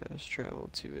did you fast travel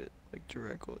to it, like,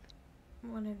 directly?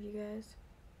 One of you guys.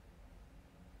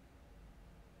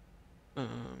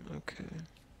 Okay.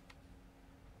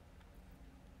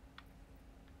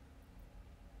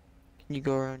 Can you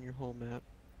go around your whole map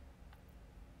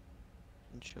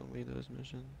and show me those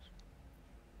missions?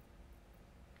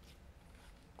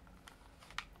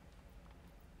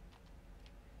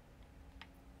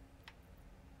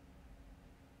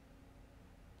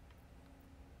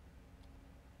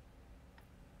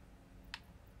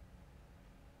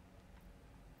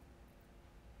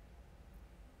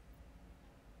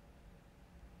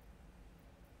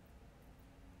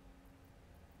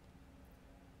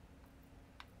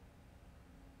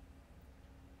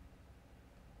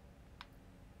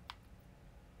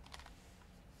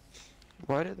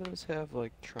 Why do those have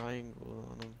like triangles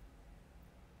on them?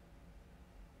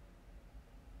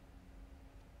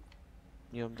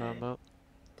 You know what I'm talking I about?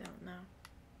 don't know.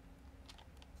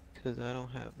 Cause I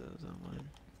don't have those on mine.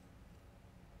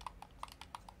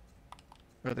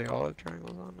 Are they all have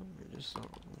triangles on them, or just some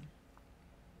of them?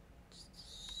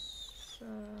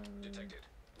 Detected.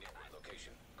 Nearby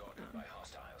location. Guarded by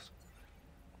hostiles.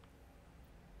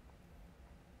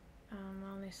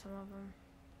 Only some of them.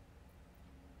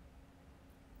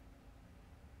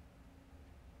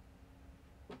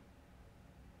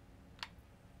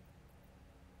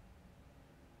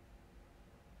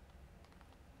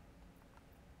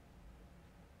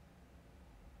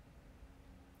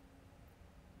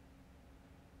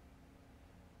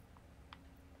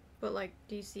 But like,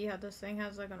 do you see how this thing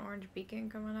has like an orange beacon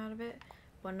coming out of it?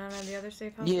 But none of the other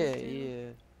safe houses Yeah, do. yeah.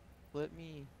 Let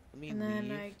me And then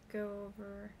leave. I go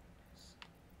over.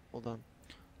 Hold on.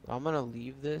 I'm gonna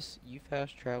leave this. You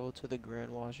fast travel to the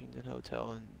Grand Washington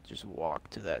Hotel and just walk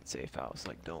to that safe house.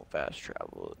 Like, don't fast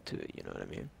travel to it. You know what I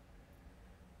mean?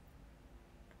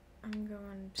 I'm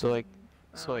going to. So like,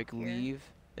 Here. leave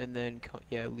and then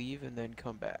leave and then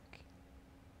come back.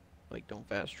 Like, don't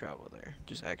fast travel there.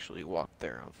 Just actually walk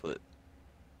there on foot.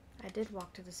 I did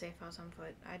walk to the safe house on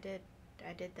foot. I did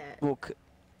that. Well,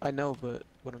 I know, but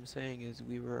what I'm saying is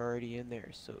we were already in there,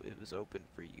 so it was open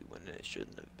for you when it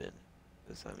shouldn't have been.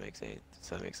 Does that make sense? Does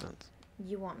that make sense?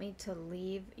 You want me to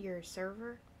leave your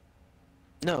server?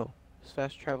 No, just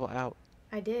fast travel out.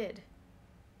 I did.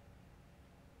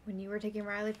 When you were taking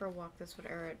Riley for a walk, that's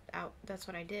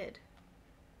what I did.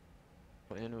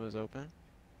 And it was open.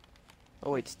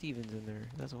 Oh wait, Steven's in there.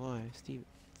 That's why.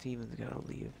 Steven's gotta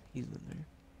leave. He's in there.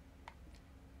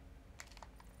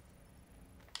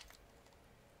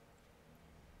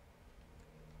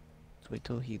 Let's wait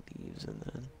till he leaves and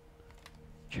then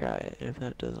try it. If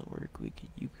that doesn't work, we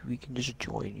can just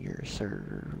join your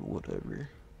server or whatever.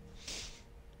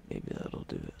 Maybe that'll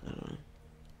do it. I don't know.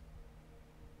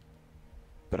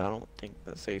 But I don't think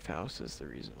the safe house is the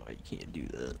reason why you can't do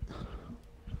that.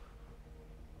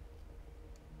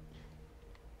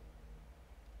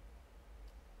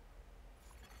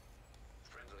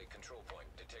 Friendly control point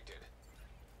detected.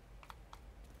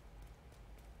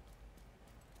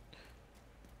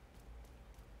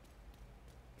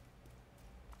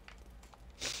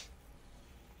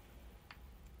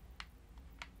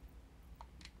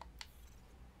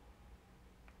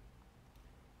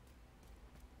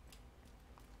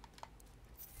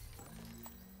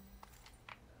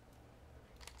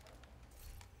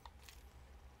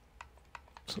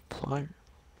 Supplier?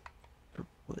 For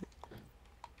what?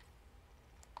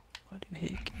 Why do you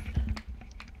hate?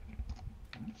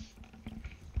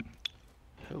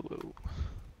 Hello.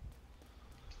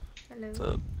 Hello. What's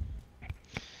up?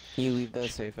 Can you leave that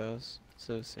safe house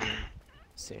so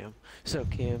so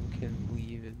Cam can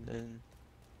leave and then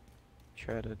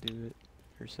try to do it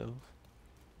herself?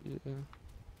 Yeah.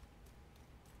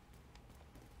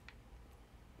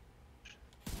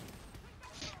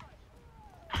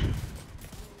 Did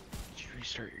you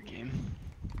restart your game?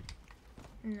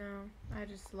 No, I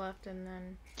just left and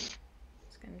then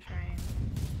was gonna try and.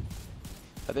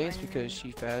 I think it's Fine. because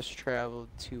she fast traveled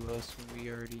to us when we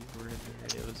already were in there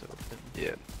and it was open.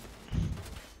 Yeah.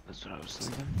 That's what I was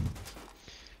thinking.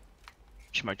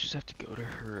 She might just have to go to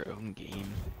her own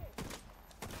game.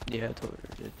 Yeah, I told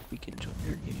her that we can join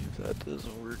your game if that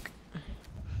doesn't work.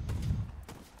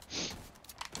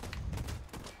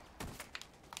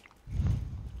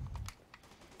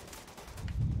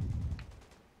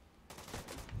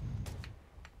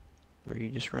 Or you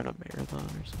just run a marathon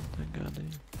or something, goddamn.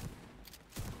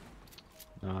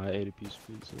 Nah, I ate a piece of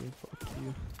pizza. Fuck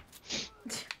you.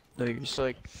 No, you're just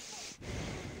like,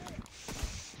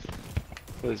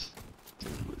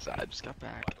 I just got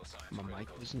back. Vital signs My mic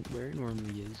critical. wasn't where it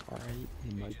normally is. Alright,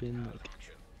 it might have been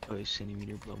like a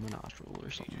centimeter below my nostril or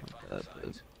something like that. But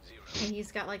Signs 0. And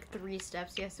he's got like 3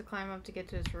 steps he has to climb up to get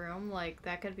to his room. Like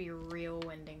that could be real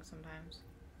winding sometimes.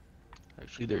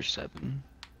 actually, there's 7.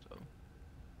 So.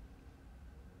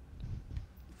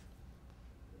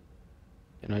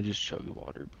 And I just chugged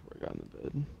water before I got in the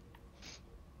bed.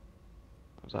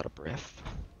 I was out of breath.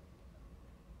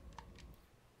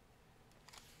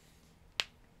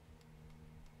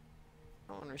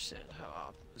 I don't understand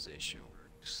how optimization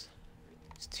works.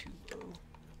 It's too low.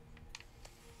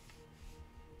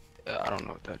 I don't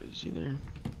know what that is either.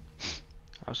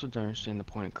 I also don't understand the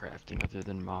point of crafting other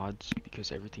than mods,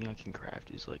 because everything I can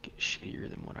craft is like shittier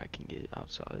than what I can get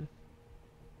outside.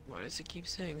 Why does it keep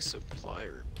saying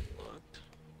supplier blocked?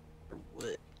 Or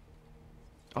what?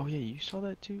 Oh yeah, you saw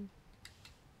that too?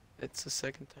 It's the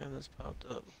second time that's popped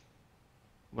up.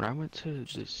 When I went to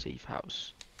the safe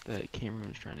house that Cameron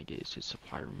was trying to get his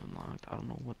supply room unlocked, I don't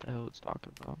know what the hell it's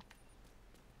talking about.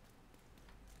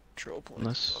 Control points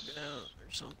Unless, bugging out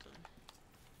or something.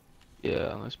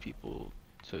 yeah, unless people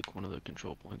took one of the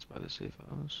control points by the safe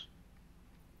house.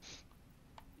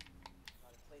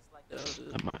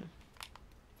 Doubted. I might.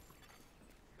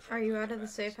 Are you out of the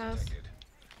safe house?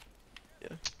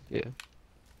 Detected. Yeah.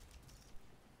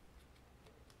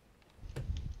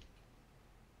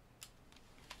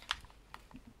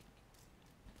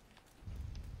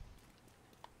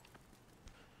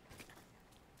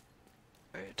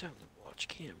 Alright, time to watch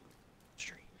Cam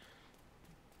stream.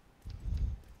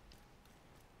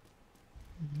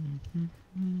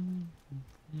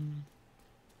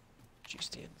 She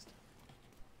stands.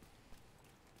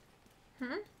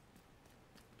 Hmm?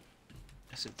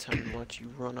 I said time to watch you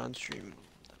run on stream.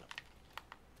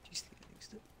 She standing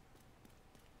still.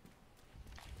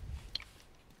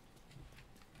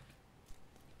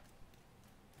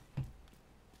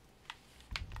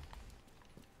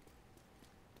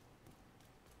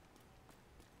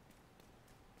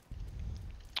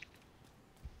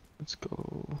 Let's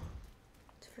go.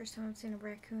 It's the first time I've seen a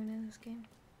raccoon in this game.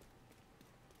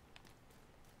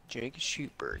 Jake can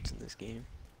shoot birds in this game.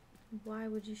 Why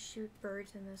would you shoot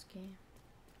birds in this game?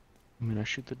 I mean, I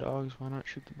shoot the dogs, why not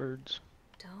shoot the birds?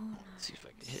 Don't. Let's see if I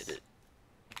can hit it.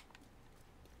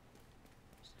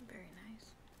 It's not very nice.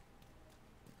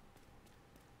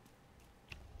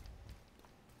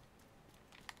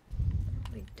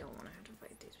 I really don't want to have to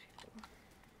fight these people.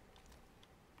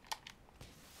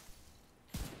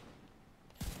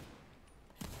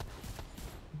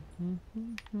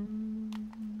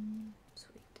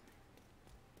 Sweet.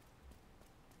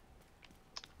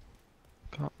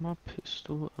 Got my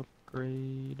pistol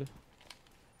upgrade.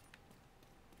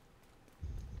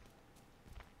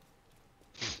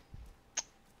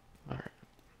 Alright.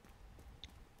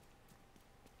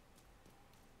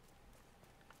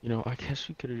 You know, I guess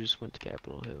we could have just went to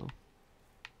Capitol Hill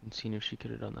and seen if she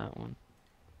could have done that one.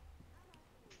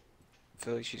 I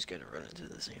feel like she's gonna run into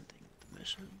the same thing with the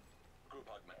mission. Group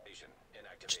augmentation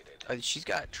inactivated. She's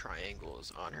got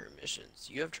triangles on her missions.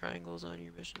 Do you have triangles on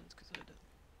your missions? Cause I do.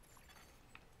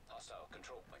 Hostile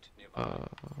control point nearby.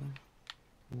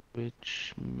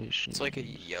 Which mission? It's like a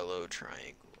yellow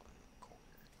triangle on the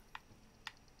corner.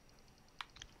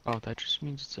 Oh, that just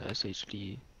means it's a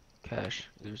SHD cache.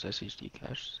 There's SHD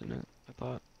caches in it, I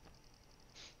thought.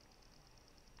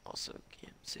 Also,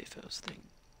 camp safe house thing.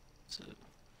 So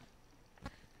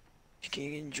you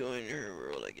can join her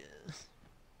world, I guess.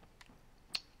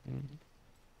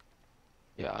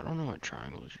 Yeah, I don't know what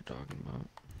triangles you're talking about.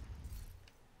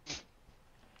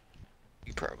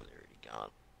 You probably already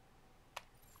got.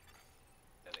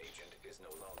 An agent is no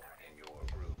longer in your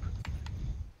group.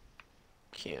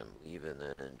 Cam, leave and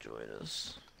then join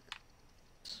us.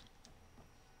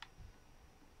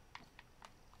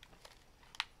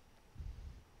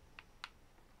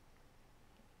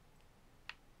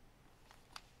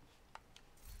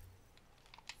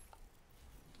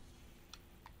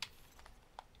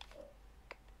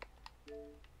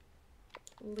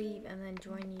 Leave and then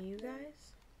join you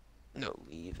guys? No,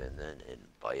 leave and then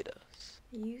invite us.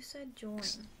 You said join.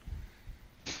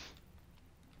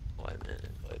 Oh, I meant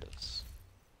invite us.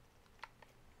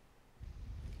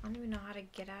 I don't even know how to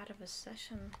get out of a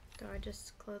session. Do I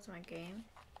just close my game?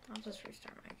 I'll just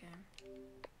restart my game.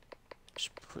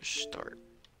 Just push start.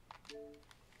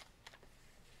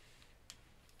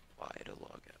 Y to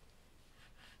log out.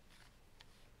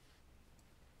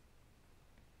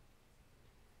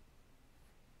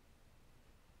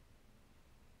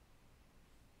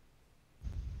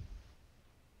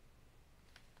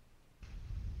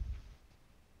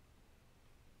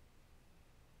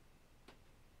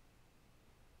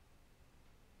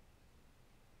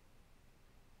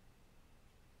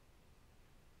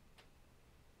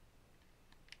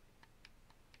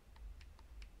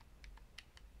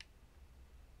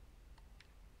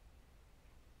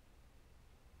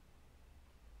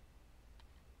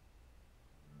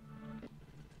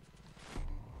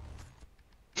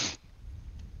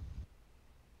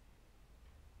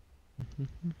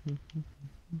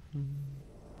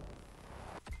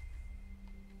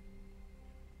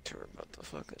 We're about to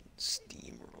fucking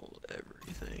steamroll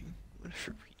everything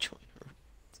whenever we join her.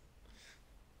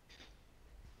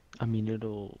 I mean,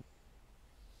 it'll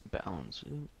balance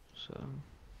it, so.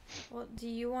 Well, do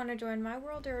you want to join my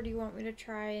world or do you want me to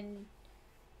try and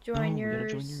join No, we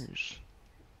yours? gotta join yours.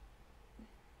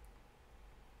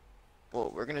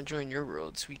 Well, we're gonna join your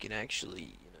world so we can actually,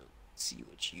 you know, see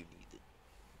what you needed.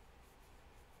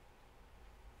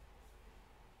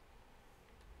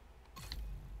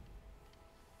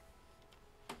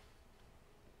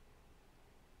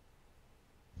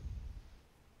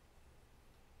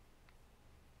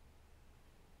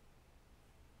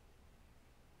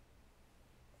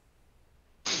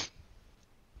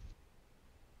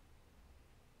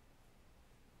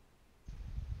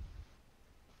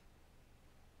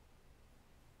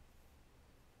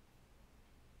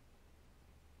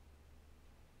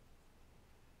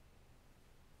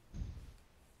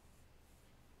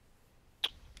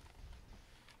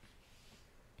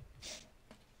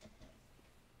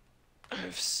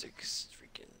 have 6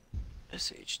 freaking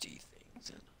SHD things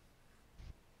in.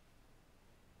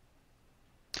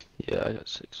 Yeah, I got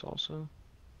 6 also.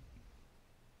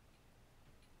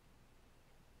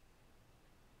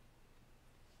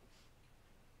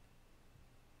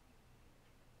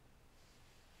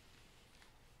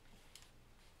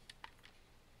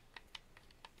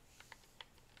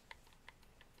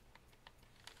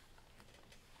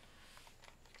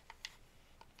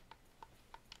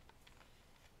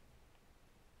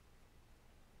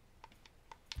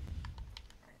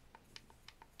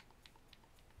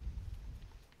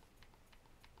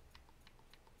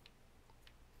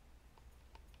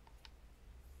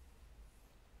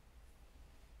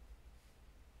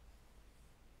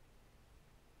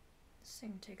 This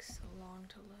thing takes so long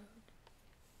to load.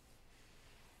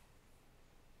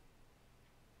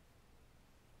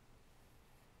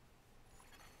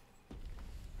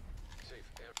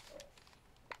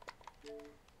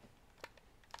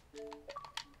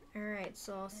 Alright,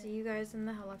 so I'll see you guys in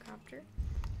the helicopter.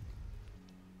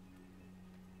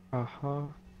 Uh-huh.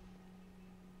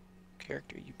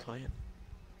 Character you playing?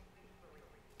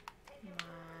 My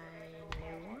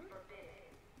new one?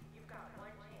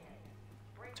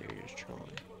 So you're just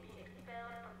trolling.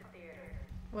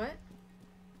 What?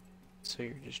 So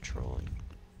you're just trolling.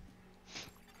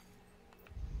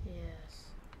 Yes.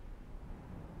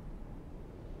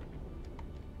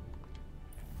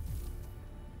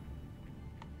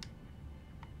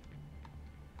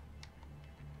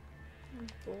 Oh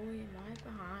boy, am I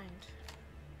behind.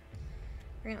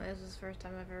 Apparently this is the first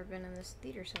time I've ever been in this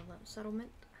theater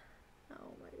settlement.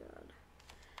 Oh my god.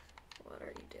 What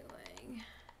are you doing?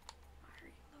 Why are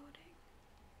you loading?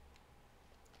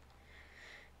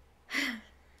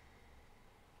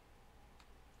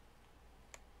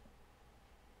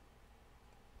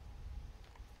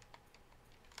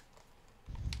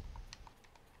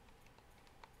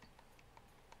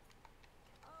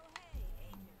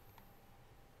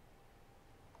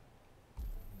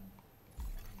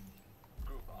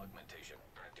 Group augmentation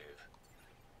active.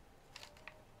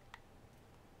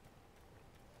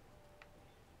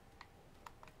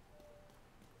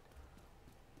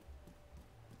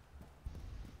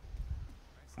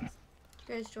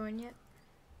 Did you guys join yet?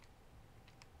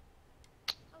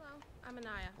 Hello, I'm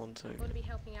Anaya. One I'm second. going to be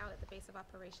helping out at the base of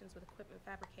operations with equipment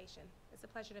fabrication. It's a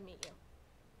pleasure to meet you.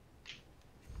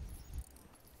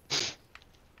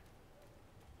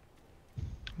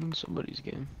 I'm in somebody's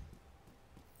game.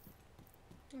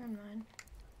 You're in mine.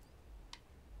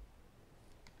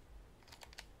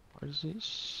 Why does it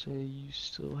say you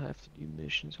still have to do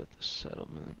missions at the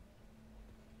settlement?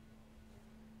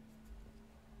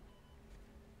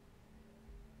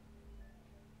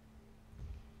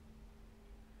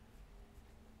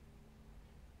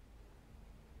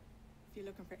 If you're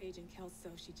looking for Agent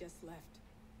Kelso, she just left.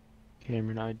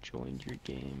 Cameron, I joined your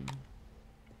game.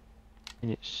 And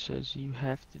it says you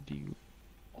have to do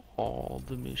all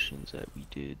the missions that we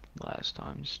did last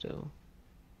time still.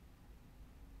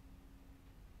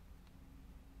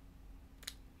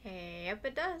 Yep,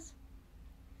 it does.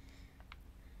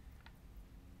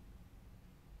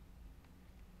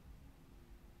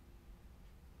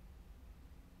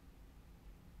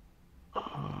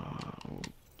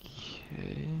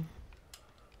 Okay.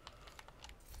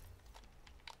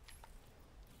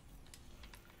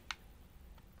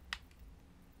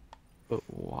 But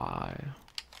why?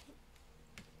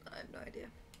 I have no idea.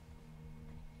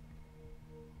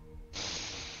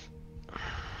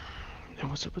 And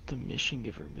what's up with the mission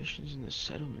giver missions in the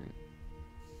settlement?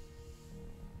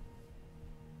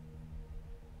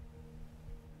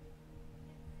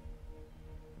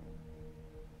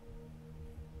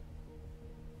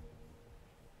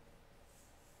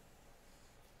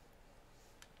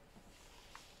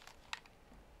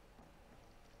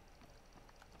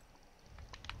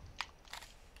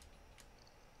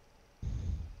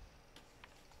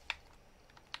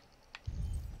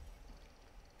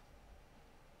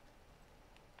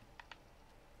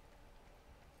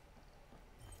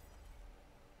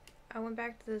 I went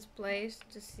back to this place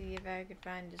to see if I could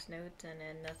find his notes, and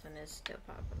then nothing is still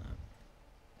popping up.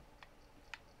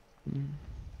 Hmm.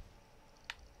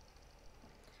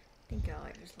 I think y'all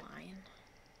are just lying.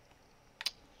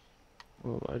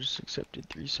 Well, I just accepted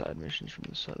 3 side missions from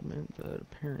the settlement that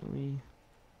apparently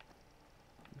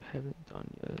you haven't done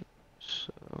yet,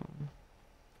 so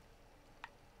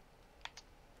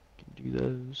you can do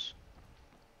those.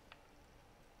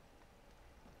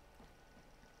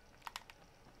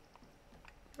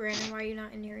 Brandon, why are you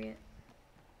not in here yet?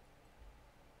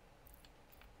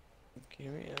 Okay,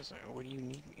 wait, I was like, what do you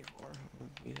need me for? I'm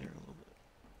gonna be there in a little bit.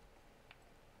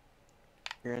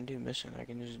 you're gonna do mission, I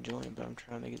can just join, but I'm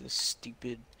trying to get this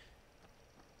stupid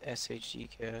SHD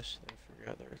cache that I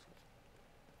forgot there.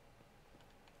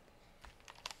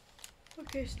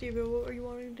 Okay, Steven, what were you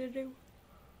wanting to do?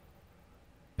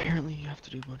 Apparently you have to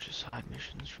do a bunch of side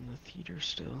missions from the theater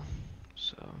still.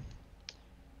 So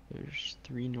there's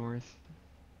 3 north,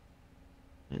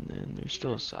 and then there's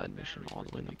still a side mission all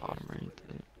the way in the bottom right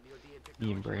that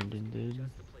me and Brandon did.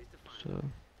 So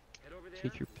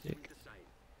take your pick.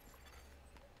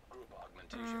 Group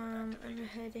augmentation I'm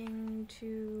heading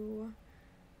to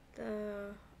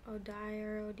the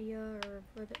Odia, or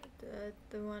what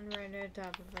the one right at the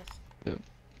top of us. Yep.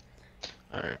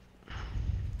 Alright.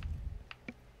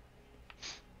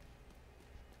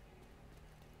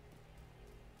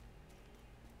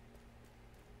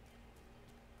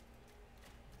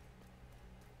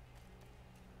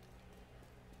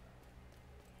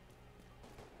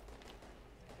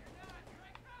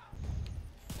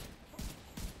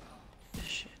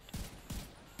 Shit.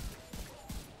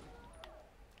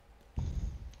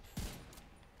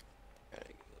 Gotta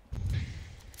go.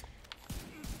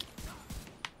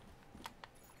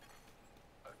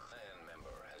 A clan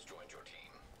member has joined your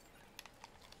team.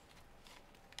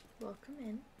 Welcome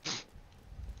in.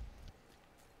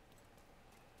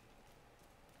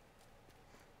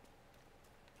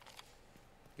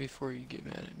 Before you get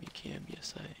mad at me, Cam,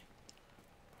 yes I.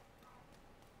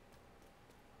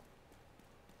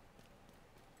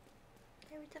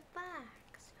 There was a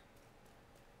fox.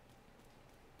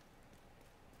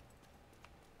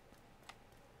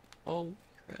 Oh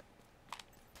crap.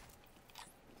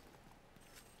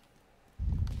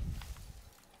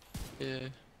 Yeah.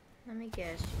 Let me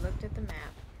guess, you looked at the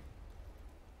map.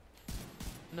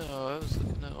 No, I was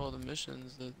looking at all the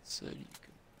missions that said you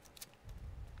could.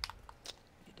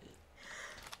 You did.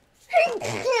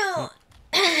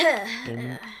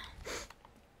 Cameron,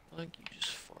 Like you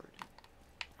just farted.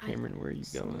 Cameron, where are you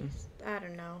going? I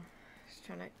don't know. Just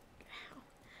trying to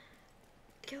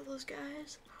kill those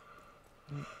guys.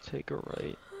 Take a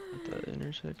right at that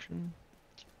intersection.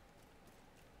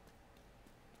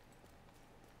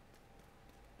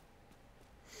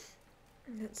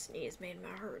 That sneeze made my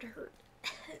heart hurt.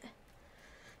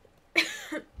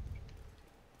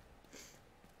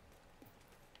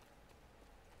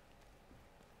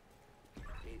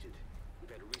 Agent,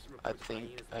 we've had a recent I report of think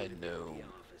hyenas I landing in know the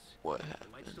office. what There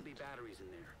might still happened. be batteries in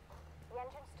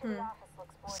there.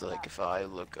 So like if I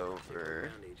look over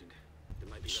Ground agent. There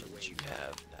might be missions other you ways.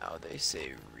 have now, they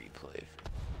say replay.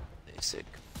 They said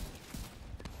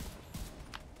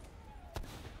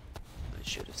they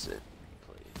should have said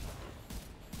replay.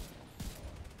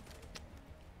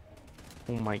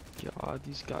 Oh my god,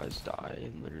 these guys die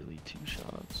in literally 2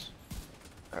 shots.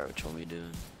 Alright, which one we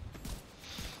doing?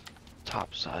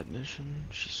 Top side mission.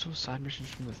 She's still side missions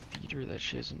from the theater that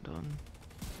she hasn't done.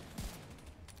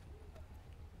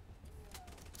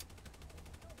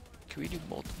 Can we do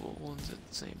multiple ones at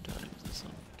the same time? Is that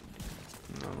something we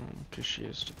can do? No, because she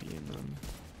has to be in them.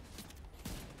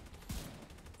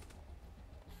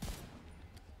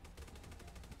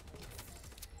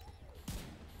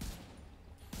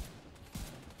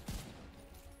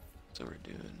 So we're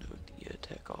doing Odia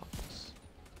Tech Office.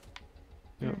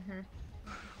 Yep. Mhm.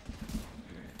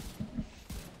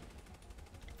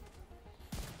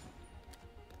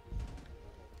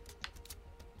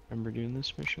 Remember doing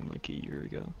this mission like a year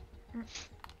ago?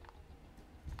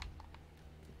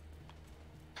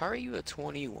 How are you at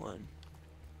 21?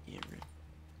 Cameron?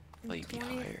 Well, you'd be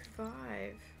higher.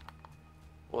 25.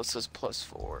 Well, it says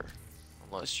 +4.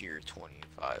 Unless you're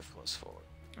 25 +4.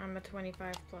 I'm a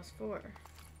 25 plus 4.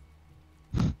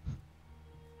 Sorry.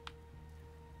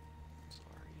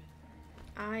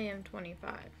 I am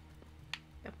 25.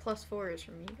 That plus 4 is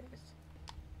from you guys.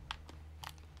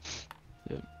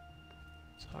 Yep.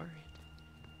 Sorry.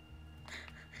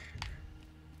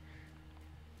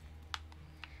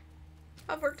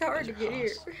 I've worked hard to These are get here.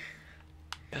 hostile. You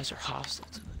guys are hostile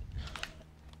to it.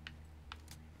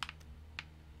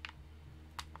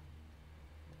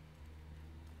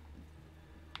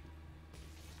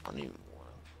 I don't even want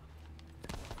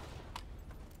to.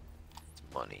 It's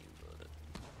money, but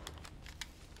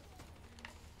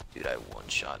dude, I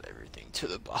one-shot everything to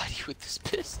the body with this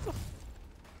pistol.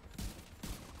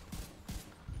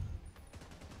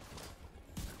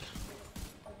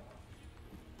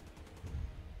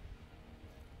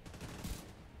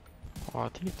 Oh, I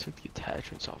think it took the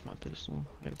attachments off my pistol.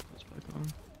 I gotta put this back on.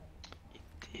 It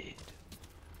did.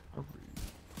 How rude.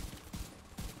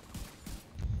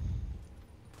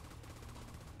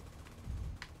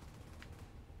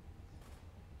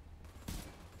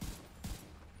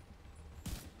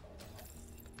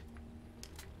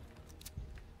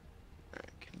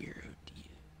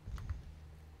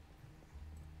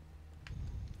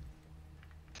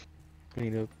 I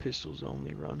need a pistols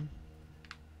only run.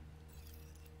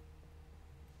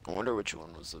 I wonder which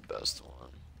one was the best one.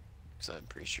 Because I'm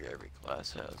pretty sure every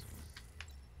class has one.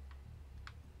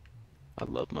 I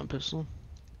love my pistol.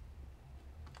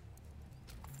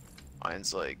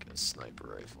 Mine's like a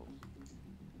sniper rifle,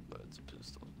 but it's a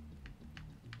pistol.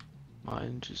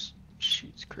 Mine just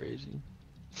shoots crazy.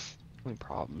 Only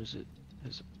problem is it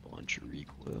has a bunch of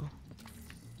recoil.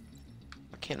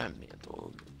 Why can't I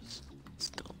mantle this? It's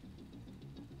dumb.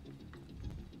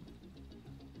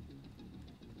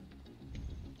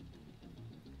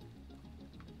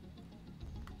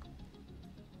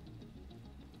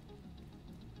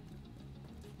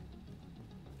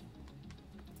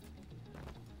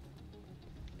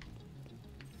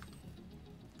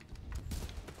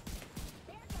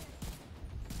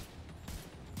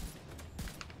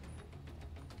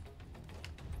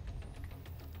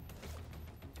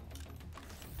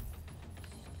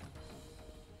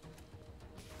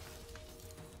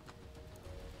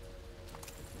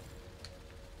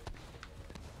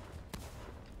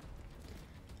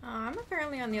 I'm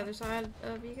apparently on the other side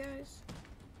of you guys.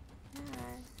 Hi.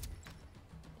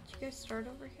 Did you guys start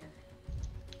over here?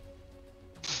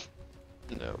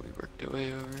 No, we worked our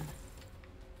way over.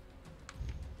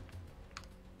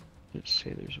 Just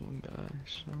say there's one guy,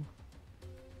 so.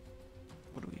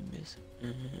 What are we missing?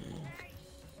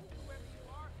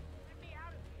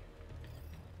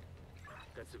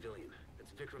 That civilian.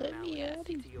 That's Vikram Let me Malik, out of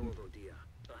here. CTO of Odia.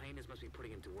 The hyenas must be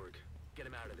putting him to work. Get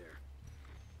him out of there.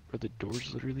 Bro, the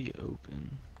door's literally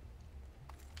open.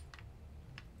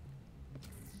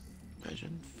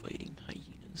 Imagine fighting hyenas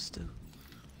still.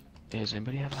 Hey, does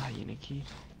anybody have a hyena key?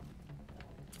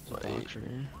 There's a Wait. box right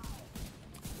here.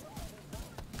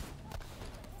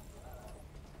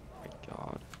 My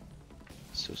god.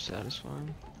 So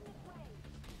satisfying.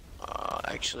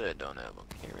 Actually I don't have them.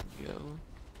 Here we go.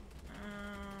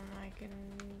 I can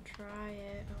try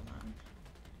it. Hold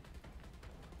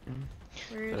on.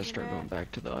 Mm. Where Gotta is it start at? going back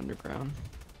to the underground.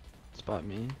 Spot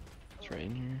me. It's right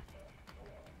in here.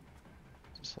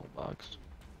 This little box.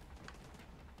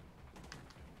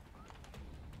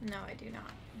 No, I do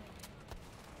not.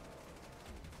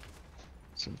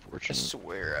 It's I unfortunate.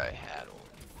 swear I had one.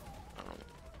 I don't know.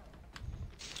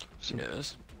 So, Who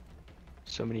knows?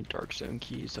 so many dark zone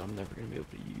keys that I'm never gonna be able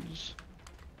to use.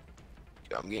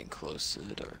 Dude, I'm getting close to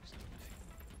the dark zone.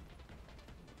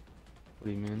 What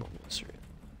do you mean? Almost ready.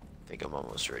 I think I'm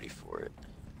almost ready for it.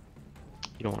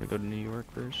 You don't want to go to New York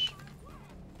first?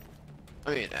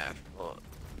 I mean, after, well,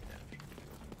 after,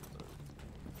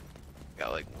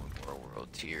 got like one more world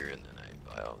tier, and then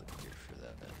I buy all the gear for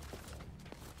that.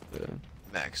 Yeah.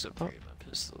 Max upgrade my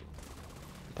pistol.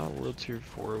 I thought World Tier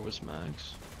 4 was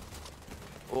max.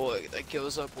 Well, that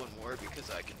goes up one more because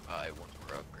I can buy one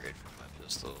more upgrade for my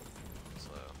pistol. So,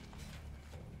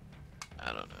 I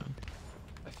don't know.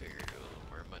 I figured it was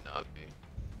more, it might not be.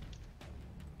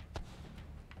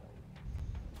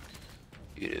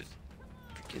 Dude, if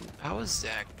freaking, how is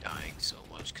Zach dying so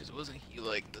much? Cause wasn't he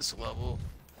like this level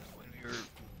when we were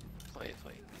fighting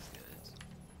these guys?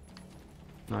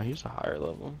 No, he was a higher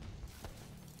level.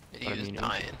 And he I was mean, it was-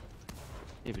 dying.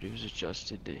 Yeah, but it was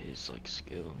adjusted to his, like,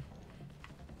 skill.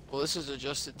 Well, this is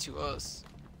adjusted to us,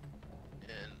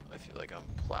 and I feel like I'm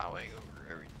plowing over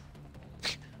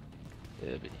everything.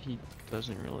 Yeah, but he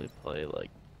doesn't really play,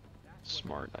 like,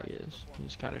 smart, I guess. He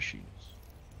just kind of shoots.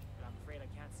 But I'm afraid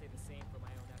I can't say the same for my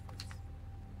own efforts.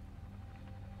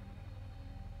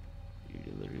 Dude,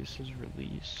 it literally says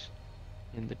release,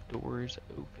 and the door is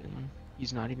open.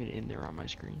 He's not even in there on my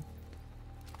screen.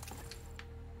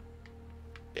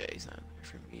 Yeah, he's not there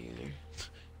for me either.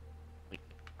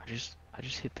 I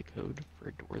just hit the code for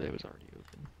a door that was already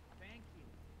open. Thank you.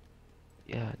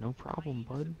 Yeah, no problem, Hyenas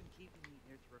bud. have been keeping me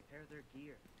here to repair their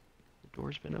gear. The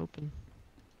door's been open.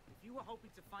 If you were hoping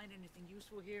to find anything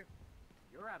useful here,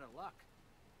 you're out of luck.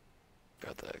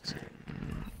 Got the exit.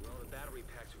 Well, the battery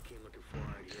packs we came looking for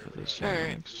aren't here. For this Alright.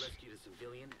 We max. rescued a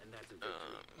civilian, and that's a victory.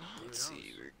 Who Let's see,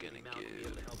 knows? we're gonna Maybe Mal will be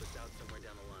able to get help us out somewhere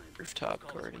down the line. rooftop Call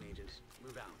us when, garden. Agent.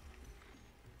 Move out.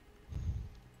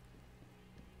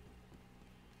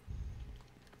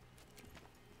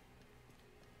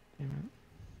 Damn it.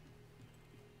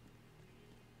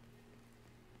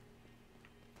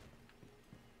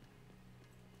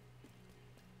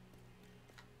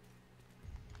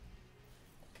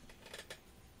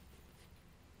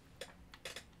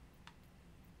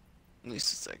 At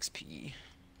least it's XP.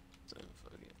 So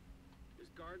fuck it. There's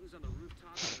gardens on the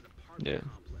rooftops of an apartment Yeah.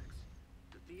 complex.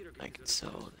 The theater I use can it as a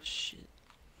sell poster. this shit.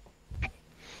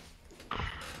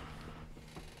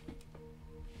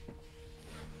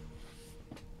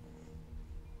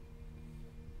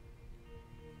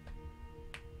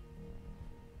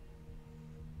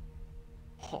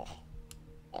 Oh,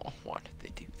 oh, why did they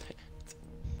do that?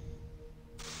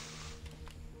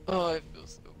 Oh, I feel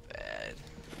so bad.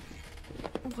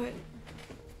 What?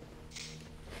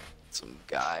 Some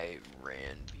guy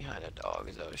ran behind a dog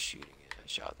as I was shooting it. I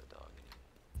shot the dog and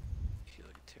I feel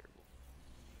like terrible.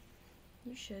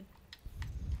 You should.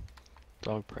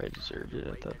 Dog probably deserved it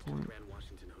at that point. Grand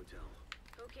Washington Hotel.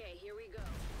 Okay, here we go.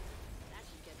 That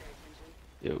should get their attention.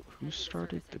 Yo, who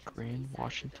started the Grand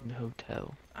Washington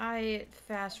Hotel? I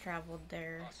fast traveled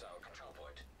there Hostile control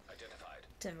point identified.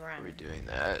 to Are we run. doing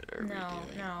that? Or are No, we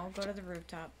doing... no, go to the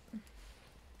rooftop.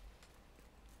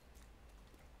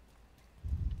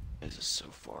 This is so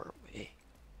far away.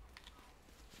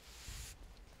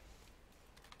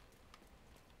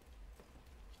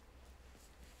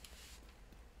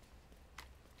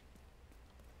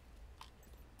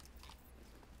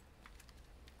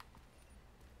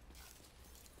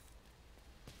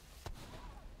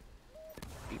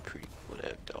 Be pretty cool to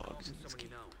have dogs in this Someone you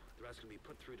game. know. The rest can be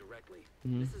put through directly.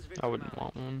 Hmm, This is Victor I wouldn't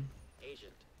Mallory. want one.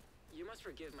 Agent, you must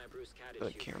forgive my Bruce cat I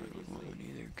issue can't remember previously. one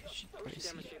either because she'd I wish probably to see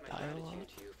demonstrate it my die a lot.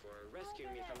 gratitude to you for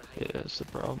rescuing me from the Yeah, hype. that's the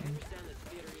I problem. understand that the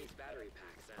theater needs battery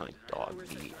packs, and Like I dog know where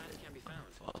such meat knives can be found.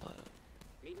 Fallout.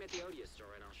 Meet me at the Odia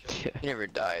store and I'll show you. Yeah. He never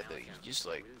died though, he just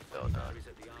like We didn't fell find down. batteries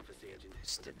at the office, Agent. But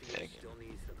Stood the theater begging. still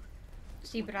needs them.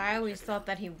 See, but I always thought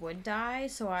that he would die,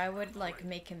 so I would like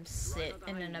make him sit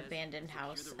in an abandoned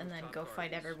house and then go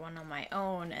fight everyone on my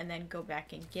own and then go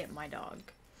back and get my dog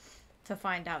to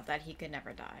find out that he could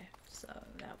never die. So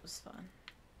that was fun.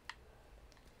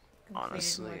 Completed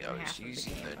Honestly, more than I was half of the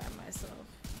using game the- by myself.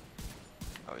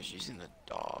 I was using the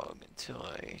dog until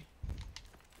I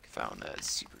found that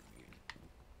super mutant.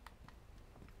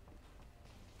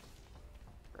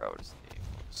 Forgot what his name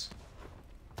was.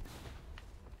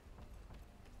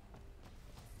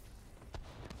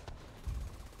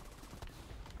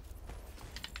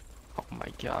 Oh my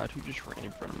god, who just ran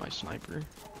in front of my sniper?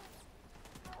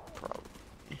 Probably.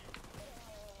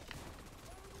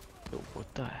 Yo,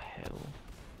 what the hell?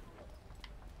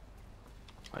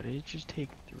 Why did it just take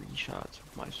 3 shots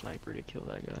with my sniper to kill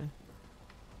that guy? I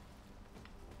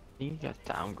think he got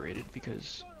downgraded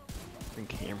because in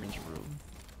Cameron's room,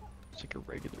 it's like a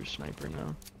regular sniper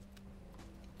now.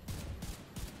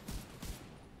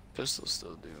 Pistol's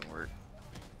still doing work.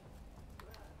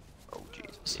 Oh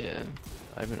Jesus. Yeah,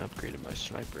 I haven't upgraded my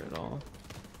sniper at all.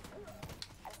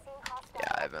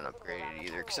 Yeah, I haven't upgraded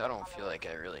either because I don't feel like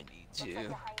I really need to. It's a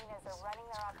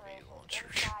grenade launcher.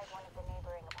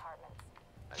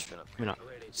 I should have I mean, upgraded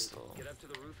Alright, Agent. still. Get up to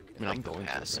the roof and get I mean, I'm Like the going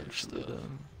to passive eventually, stuff.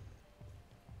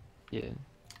 though. Yeah,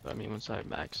 but I mean, once I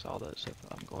max all that stuff,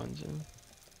 I'm going to.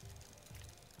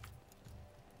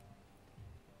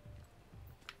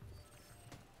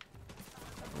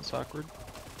 That's awkward.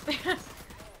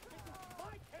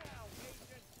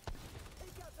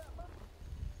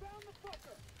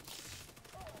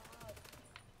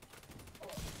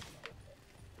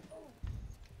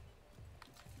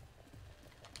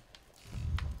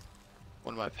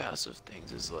 One of my passive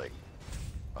things is like,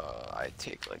 I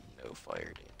take like no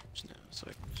fire damage now, so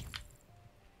I can just...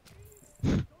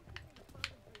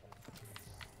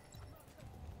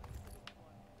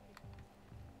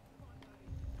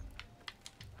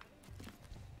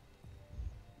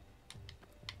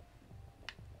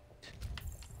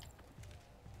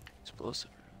 Explosive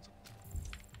rounds.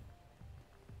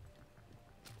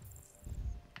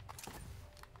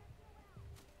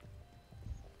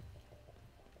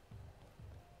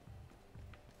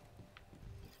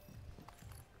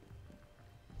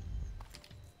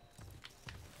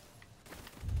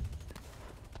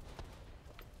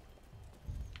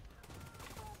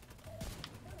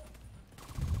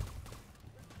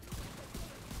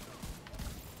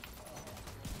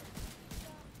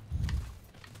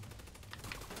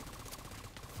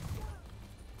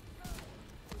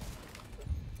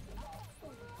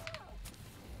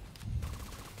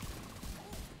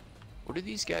 What do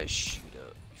these guys shoot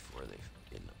up before they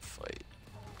get in a fight?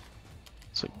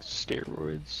 It's like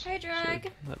steroids. Hey, so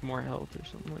Drag. have more health or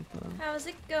something like that. How's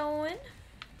it going?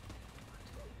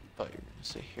 Thought you were gonna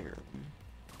say heroin.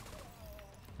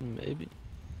 Maybe.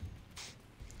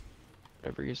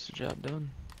 Whatever gets the job done.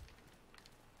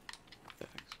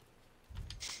 Facts.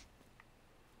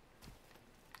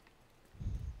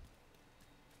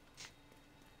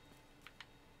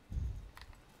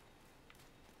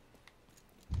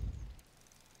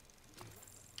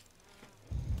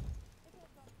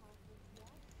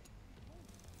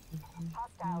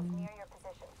 Hostiles near your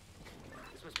position.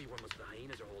 This must be where most of the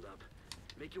hyenas are holed up.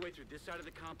 Make your way through this side of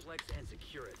the complex and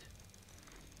secure it.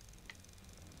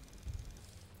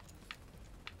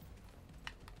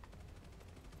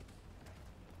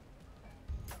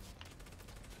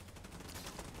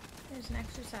 There's an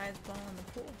exercise ball in the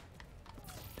pool.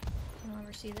 You don't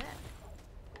ever see that.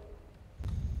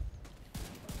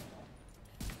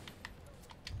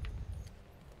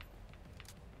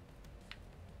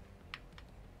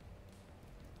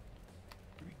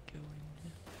 Where we going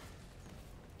now?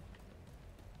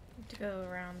 You have to go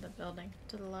around the building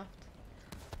to the left.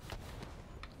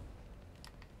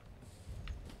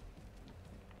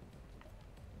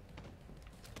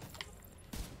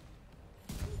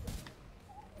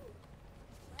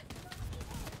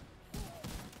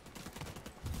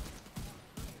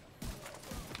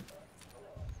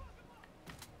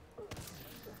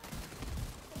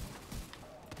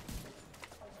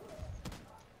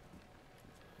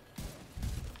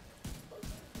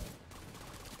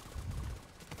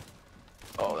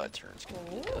 Oh, that turn's gonna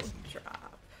be Oh, death.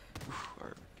 drop. Oof,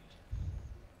 alright.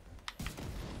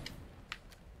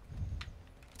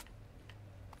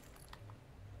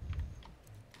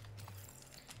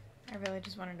 I really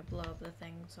just wanted to blow up the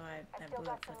thing, so I I've blew still up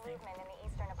got the some thing. movement in the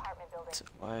eastern apartment building. So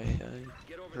why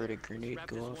Get over I heard a there. grenade Wrap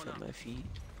go this off one at up. my feet.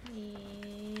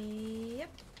 Yep.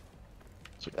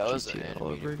 It's like That was an GTA all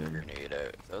enemy over again. grenade.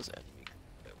 If that was an enemy,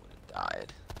 I would have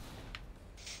died.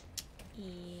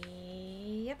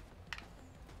 Yep.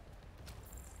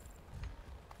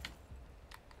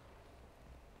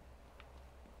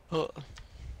 Huh.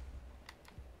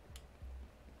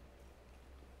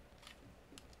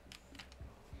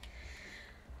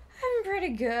 I'm pretty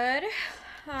good.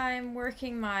 I'm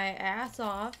working my ass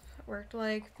off. Worked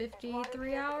like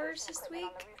 53 hours this week.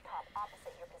 On the rooftop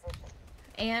opposite your position.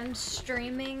 And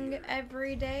streaming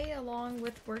every day along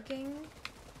with working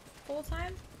full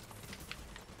time.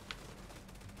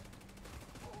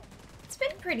 It's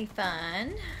been pretty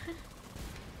fun.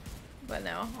 But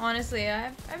no, honestly,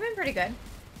 I've been pretty good.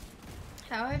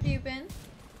 How have you been?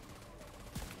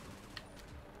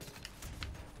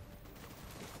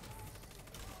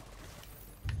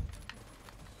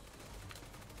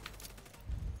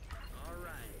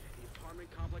 Alright, the apartment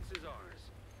complex is ours.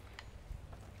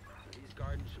 Now, these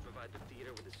gardens should provide the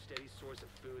theater with a steady source of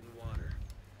food and water.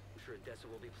 I'm sure Odessa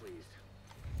will be pleased.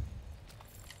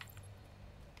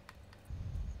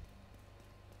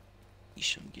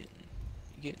 Yeesh, you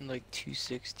getting like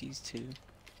 260s too.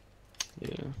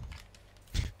 Yeah.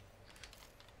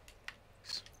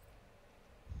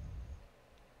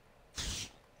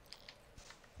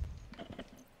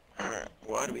 Alright,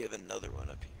 why do we have another one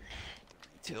up here?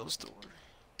 The retail store.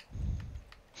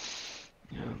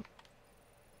 Yeah.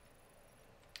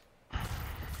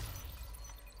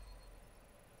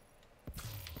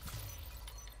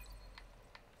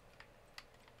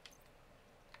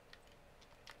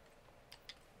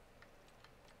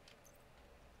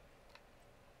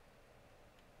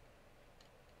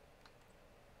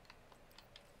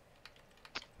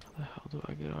 How the hell do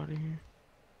I get out of here?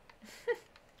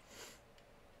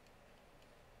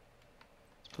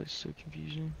 This place is so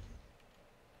confusing.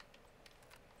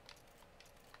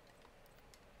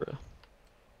 Bruh.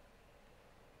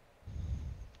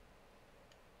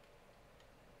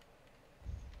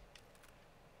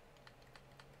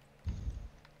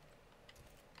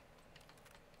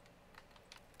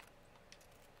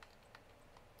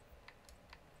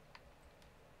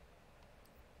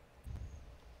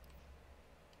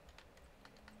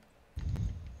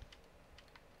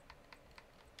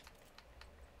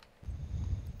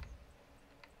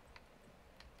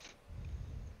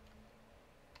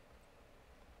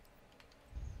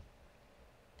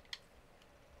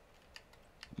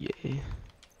 Yay.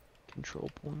 Control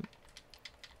point.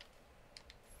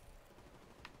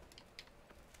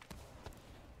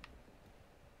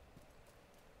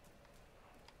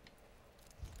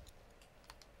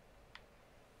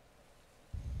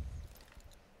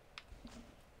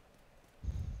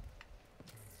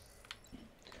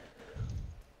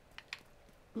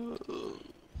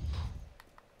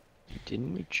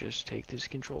 Didn't we just take this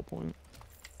control point?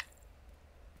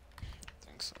 I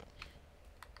think so.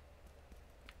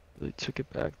 They took it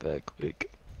back that quick.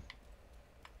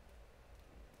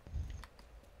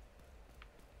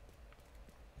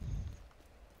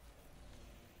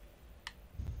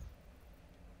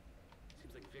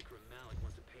 Seems like Vikram Malik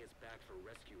wants to pay us back for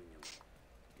rescuing him.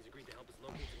 He's agreed to help us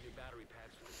locate some new battery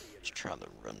packs for the theater. Just trying to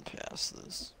run past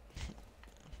this.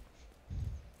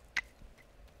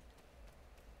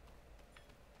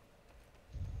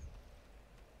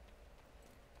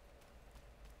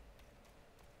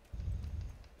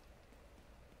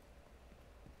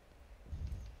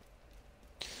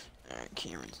 Alright,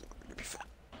 Cameron's nowhere to be found.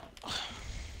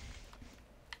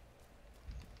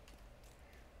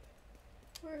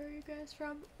 Where are you guys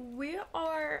from? We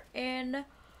are in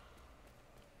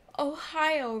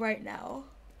Ohio right now.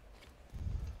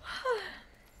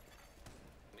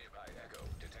 Nearby echo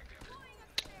detected.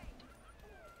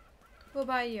 What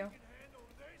about you?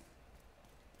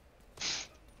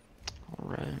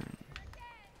 Alright.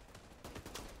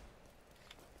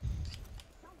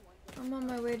 I'm on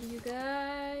my way to you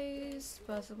guys.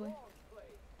 Possibly.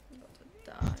 I'm about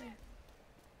to die.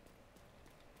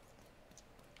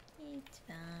 It's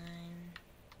fine.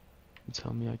 You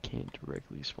tell me I can't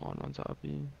directly spawn on top of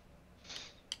you.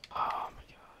 Oh my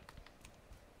god.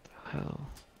 The hell.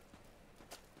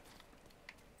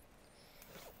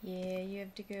 Yeah, you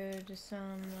have to go to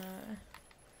some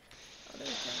other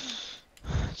thing.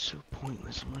 It's so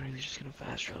pointless. I'm literally just gonna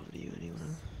fast travel to you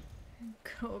anyway.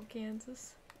 Go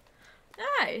Kansas.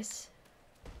 Nice.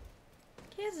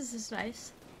 Kansas is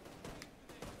nice.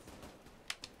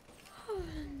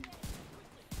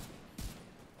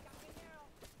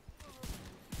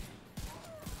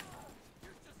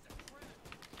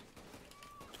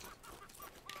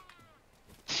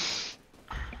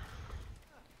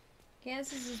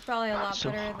 Kansas is probably a lot So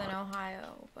better than hot.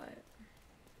 Ohio, but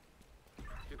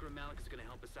Vikram Malik is gonna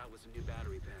help us out with some new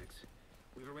battery packs.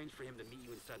 We've arranged for him to meet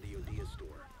you inside the Odia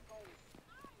store.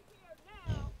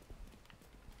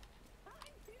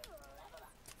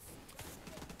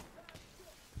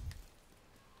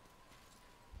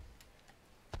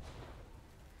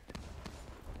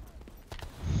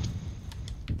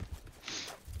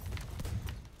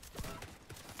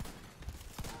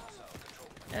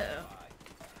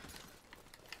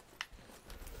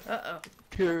 uh-oh.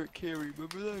 Carrie,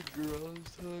 remember that girl I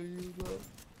was telling you about?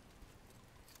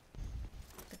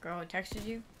 The girl who texted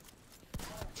you?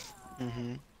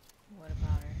 Mm-hmm. What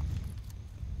about her?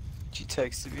 She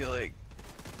texted me like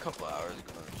a couple hours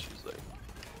ago and she was like,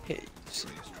 hey, you see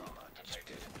this drama?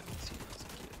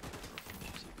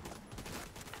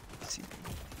 See.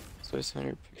 So I sent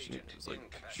her a picture. It was like a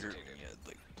picture of me. He had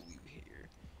like blue hair.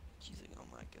 She's like, oh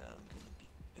my god, I'm gonna be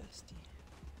bestie.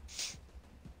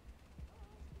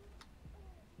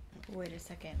 Wait a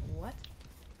second, what?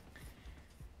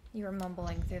 You were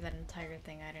mumbling through that entire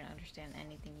thing. I didn't understand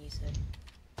anything you said.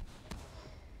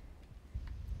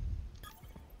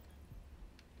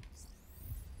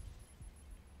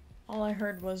 All I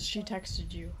heard was she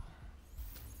texted you.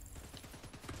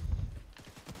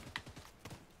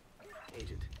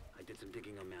 Agent, I did some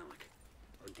digging on Malik.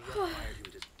 Odia fired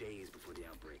him just days before the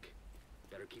outbreak.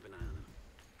 Better keep an eye on him.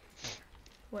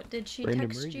 What did she Brandon,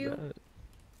 text where you? at?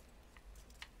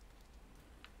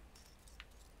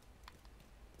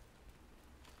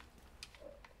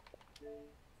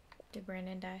 Did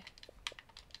Brandon die?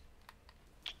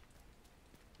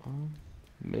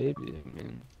 Maybe, I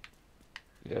mean.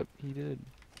 Yep, he did.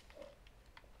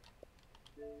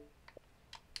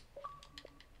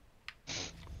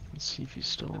 Let's see if he's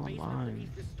still The basement online.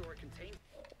 beneath this store contains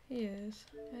He is.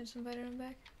 I just invited him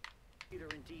back. a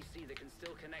computer in DC that can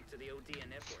still connect to the Odia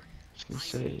network. I was gonna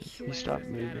say, he stopped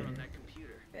Data on moving. that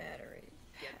computer. Battery.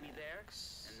 Get me there,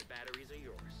 and the batteries are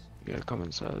yours. You gotta come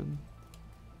inside.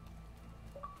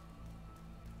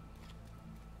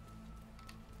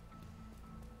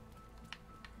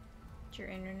 Did your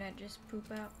internet just poop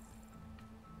out?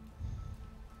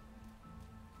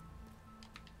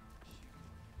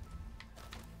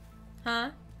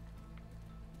 Huh?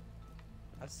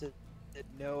 I said,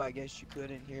 no, I guess you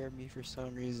couldn't hear me for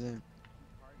some reason.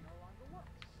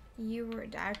 You were.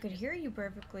 I could hear you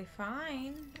perfectly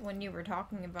fine when you were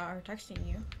talking about her texting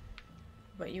you,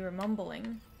 but you were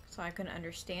mumbling, so I couldn't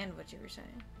understand what you were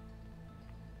saying.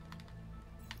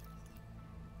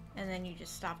 And then you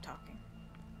just stopped talking.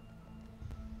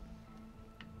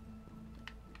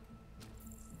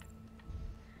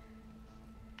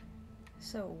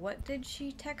 So what did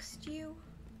she text you?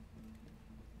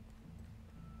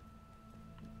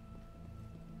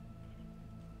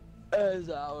 As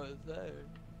I was there,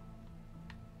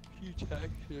 she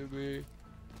texted me,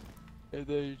 and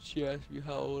then she asked me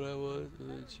how old I was, and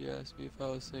then she asked me if I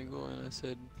was single, and I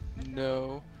said,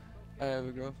 no, I have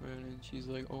a girlfriend, and she's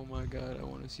like, oh my god, I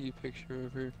want to see a picture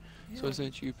of her. So I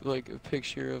sent you like a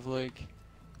picture of like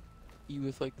you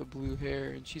with like the blue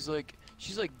hair, and she's like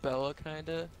Bella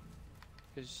kinda,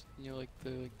 cause you know like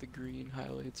the green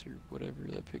highlights or whatever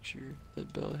that picture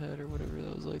that Bella had or whatever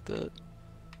that was like that.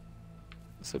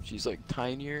 Except she's like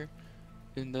tinier,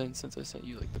 and then since I sent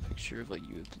you like the picture of like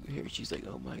you with blue hair, she's like,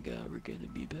 oh my god, we're gonna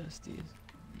be besties.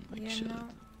 I'm like, Yeah, shut no,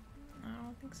 up. I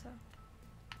don't think so.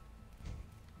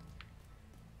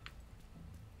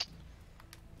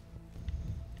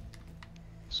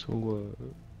 So,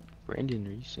 Brandon,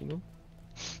 are you single?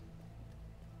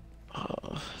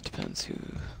 Depends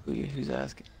who's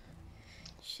asking.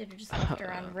 Should have just left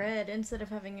her on red instead of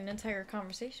having an entire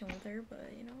conversation with her, but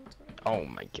you know, it's whatever. Oh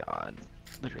my god.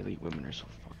 Literally, women are so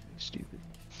fucking stupid.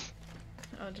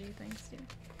 Oh, do you think, Steve?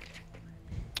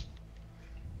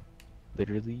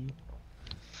 Literally.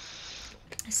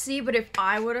 See, but if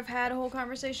I would have had a whole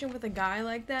conversation with a guy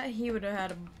like that, he would have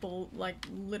had a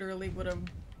literally would have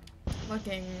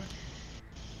fucking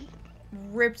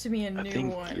ripped me a new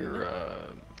one.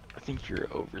 I think you're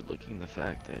overlooking the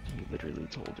fact that he literally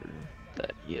told her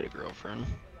that he had a girlfriend.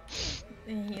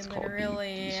 He It's called being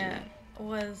literally decent.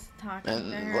 was talking to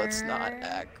And her. let's not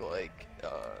act like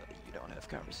you don't have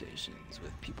conversations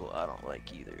with people I don't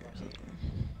like either. So.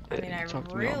 I mean, I talk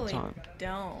to me all the really time.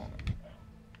 don't.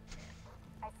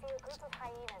 I see a group of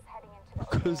hyenas heading into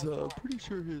the Because open door. pretty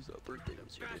sure his birthday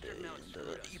was yesterday,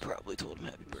 and you probably told him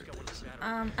happy birthday. So.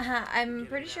 I'm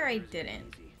pretty sure I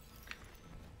didn't.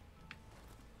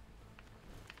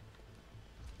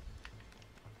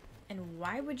 And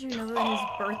why would you know that his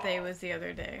birthday was the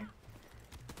other day?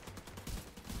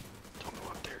 Don't go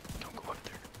up there. Don't go up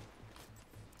there.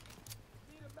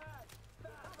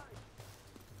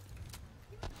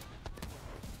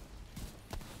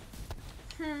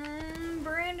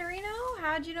 Branderino?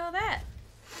 How'd you know that?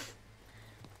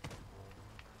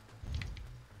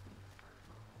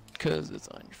 Because it's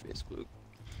on your Facebook.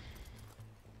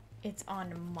 It's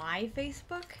on my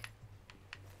Facebook?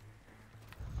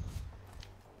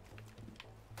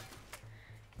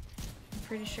 I'm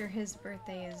pretty sure his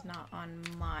birthday is not on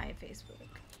my Facebook.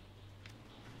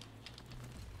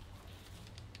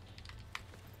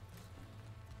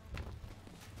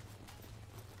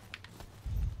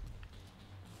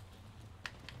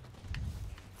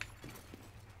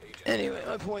 Anyway,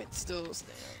 my point still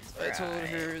stands. I told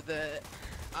her that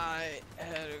I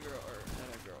had a girlfriend.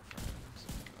 So,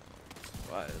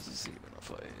 why is this even a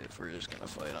fight? If we're just gonna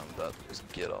fight, I'm about to just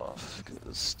get off because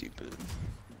it's stupid.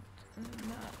 I'm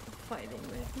not fighting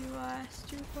with you. I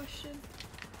asked you a question.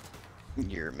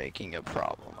 You're making a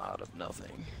problem out of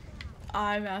nothing.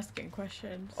 I'm asking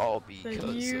questions All that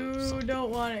because you of something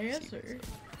don't want to stupid. answer.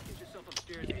 Get yourself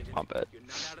upstairs, Yeah, Agent. my bad. You're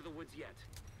not out of the woods yet.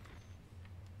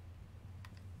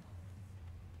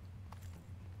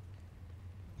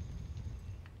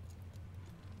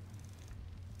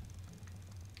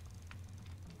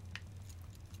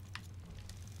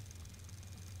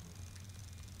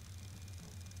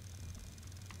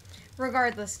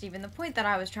 Regardless, Steven, the point that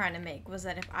I was trying to make was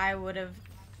that if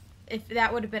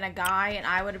that would have been a guy and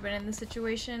I would have been in the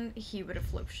situation, he would have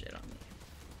flipped shit on me.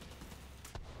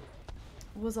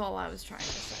 Was all I was trying to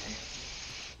say.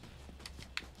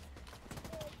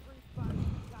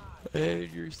 Hey,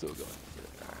 you're still going.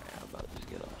 Alright, I'm about to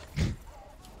get off.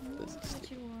 This is What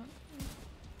stupid. you want?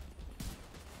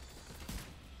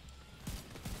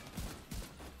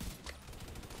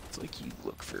 It's like you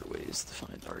look for ways to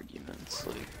find arguments.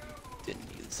 Like, didn't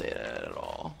even say that at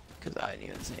all. Because I didn't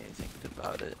even say anything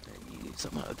about it, and you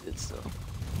somehow did so.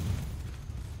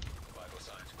 Vital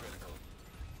signs critical.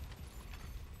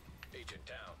 Agent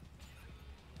down.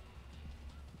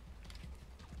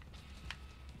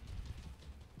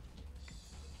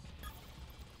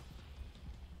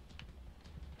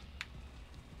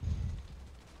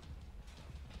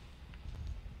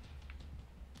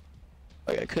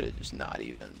 Like, I could have just not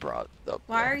even brought up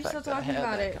Why the are you fact still that I talking had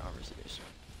about that it? conversation.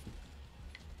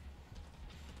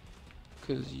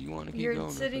 Because you want to keep You're going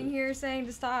with sitting it. here saying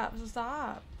to stop, so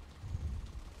stop.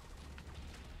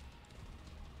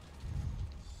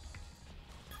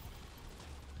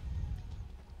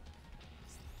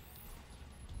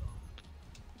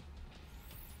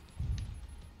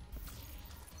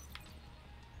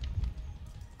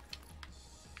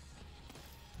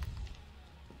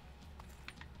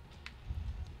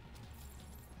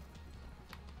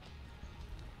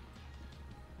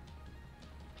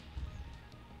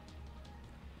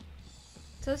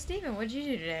 So, Steven, what'd you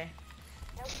do today?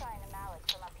 No sign of Malik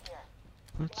from up here.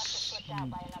 Let's see.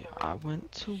 I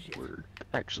went to work.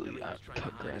 Actually, I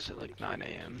cut grass at like 9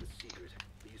 a.m.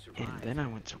 And then I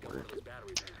went to work.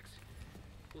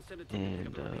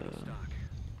 And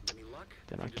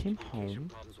then I came home.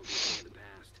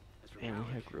 And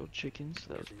we had grilled chicken,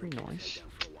 so that was pretty nice.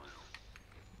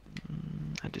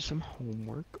 I did some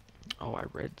homework. Oh, I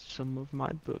read some of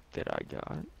my book that I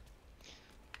got.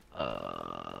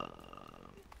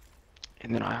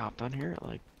 And then I hopped on here at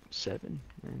like 7,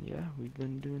 and yeah, we've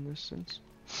been doing this since.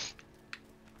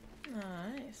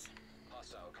 Nice.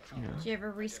 Yeah. Did you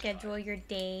ever reschedule your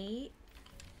date?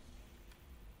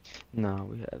 No,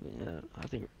 we haven't yet. I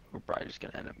think we're probably just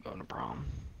gonna end up going to prom.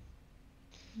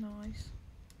 Nice.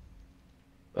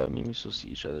 But I mean, we still see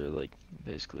each other like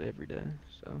basically every day,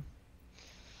 so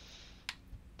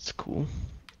it's cool.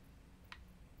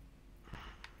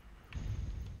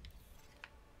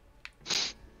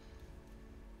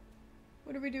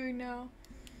 doing now?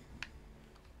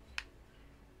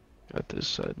 Got this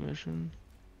side mission.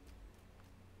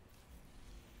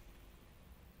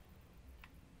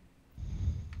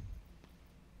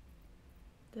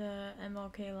 The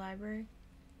MLK library?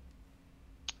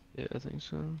 Yeah, I think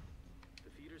so. The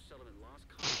theater settlement lost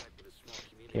contact with a small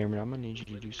community. Cameron, I'm gonna need you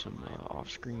to do some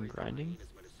off-screen grinding.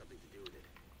 Might have something to do with it.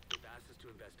 They've asked us to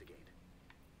investigate.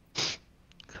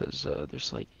 Cause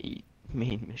there's like 8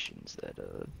 main missions that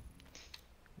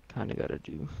kinda gotta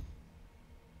do.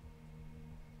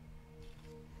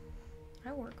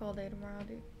 I work all day tomorrow,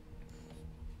 dude.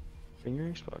 Bring your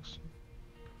Xbox.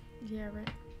 Yeah, right.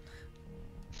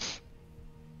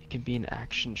 It can be an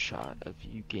action shot of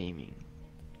you gaming.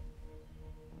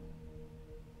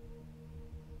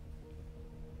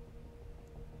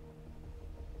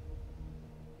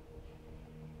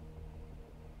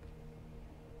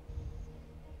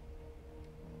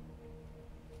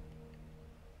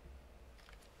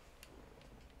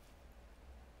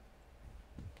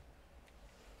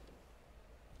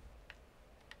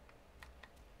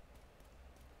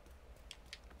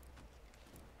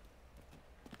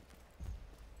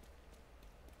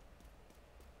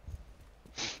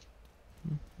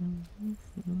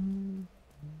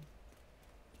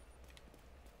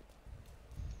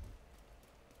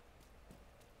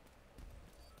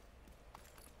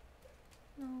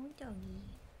 No, doggy.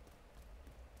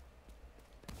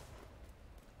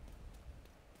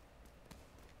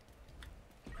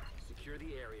 Secure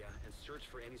the area and search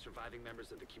for any surviving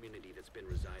members of the community that's been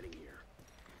residing here.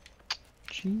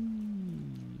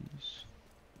 Jeez.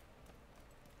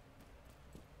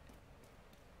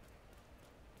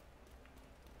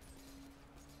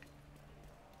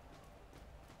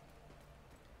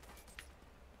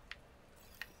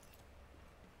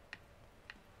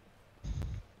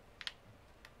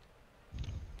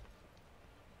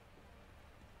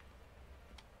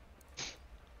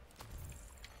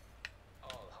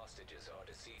 All hostages are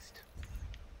deceased.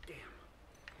 Damn.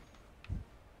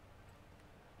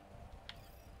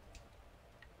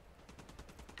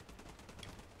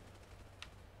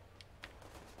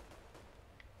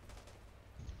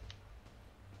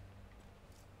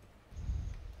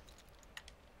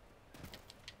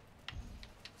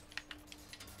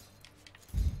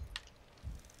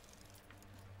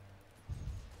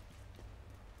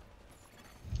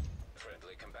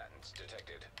 Friendly combatants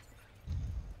detected.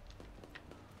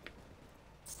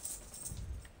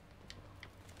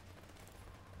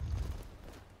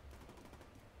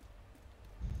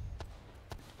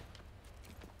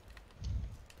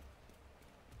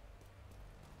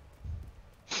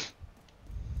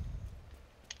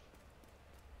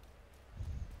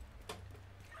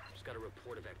 Just got a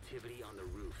report of activity on the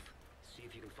roof. See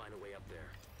if you can find a way up there.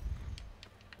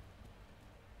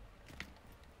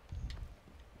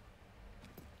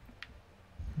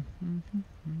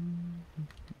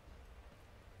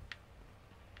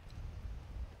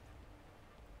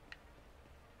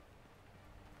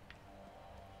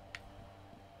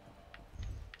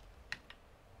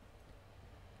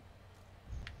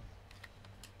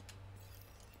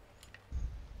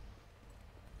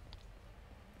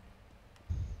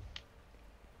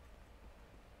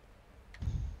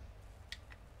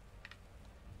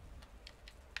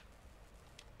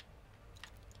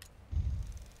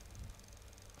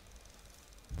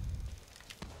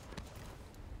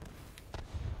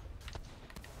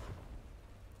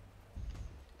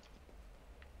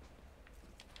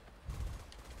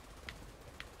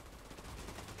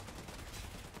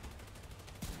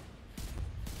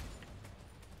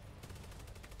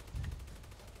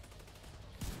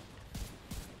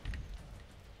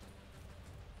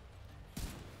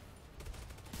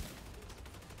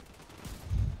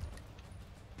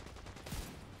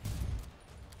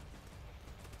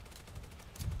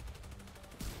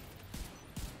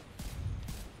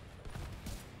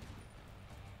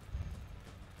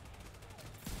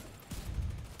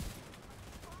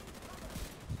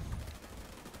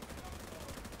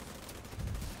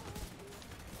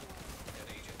 An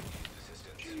agent needs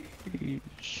assistance. Jeez.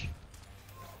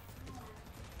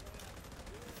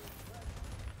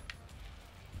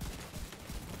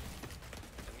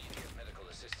 Immediate medical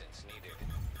assistance needed.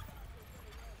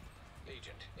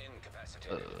 Agent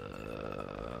incapacitated.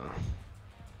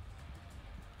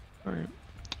 Alright.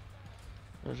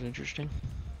 That was interesting.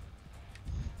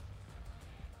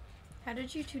 How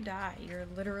did you two die? You're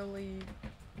literally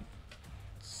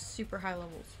super high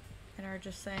levels and are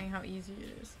just saying how easy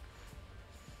it is.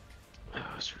 Oh,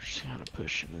 so we're just kind of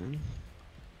pushing in.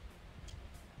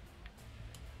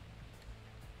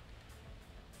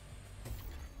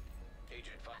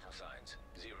 Agent vital signs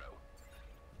 0.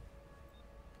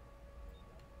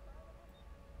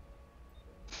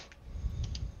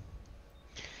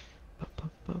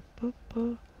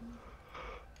 Oh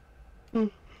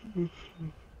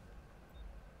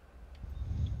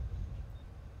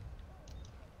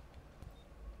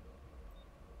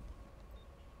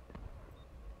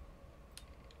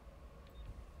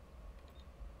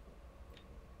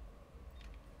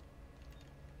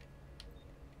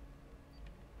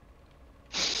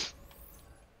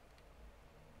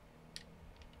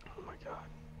my god.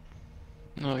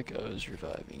 Not like I was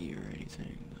reviving you or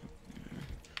anything, but, you know.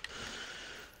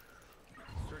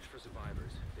 Search for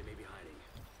survivors. They may be hiding.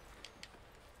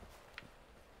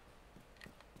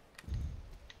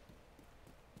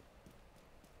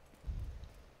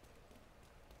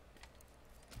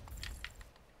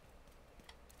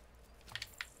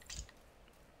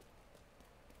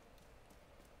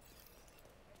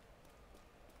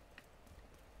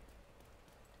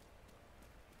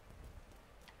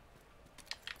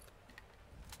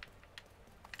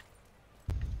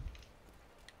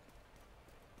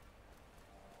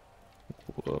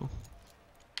 Whoa.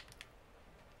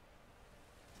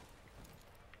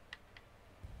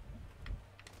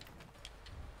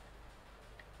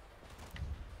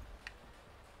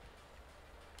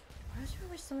 Why is there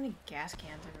always so many gas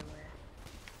cans everywhere?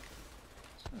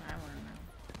 That's what I want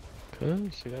to know.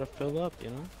 Cause you gotta fill up, you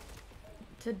know?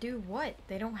 To do what?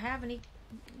 They don't have any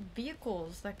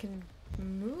vehicles that can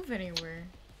move anywhere.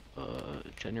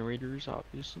 Generators,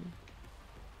 obviously.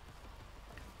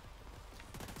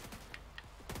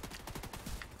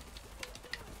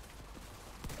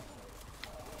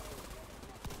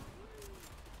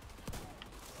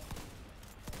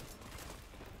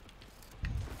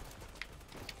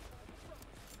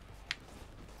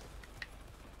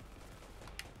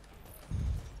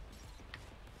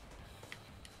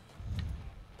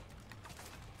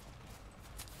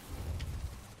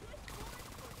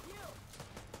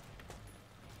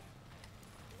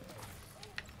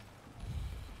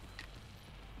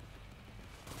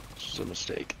 This is a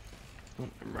mistake. Oh,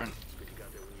 never mind. It's good you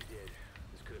got there when you did.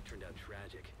 This could have turned out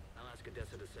tragic. I'll ask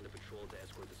Odessa to send a patrol to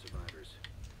escort the survivors.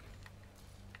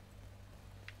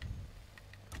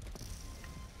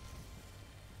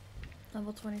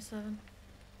 Level 27.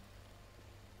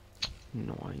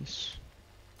 Nice.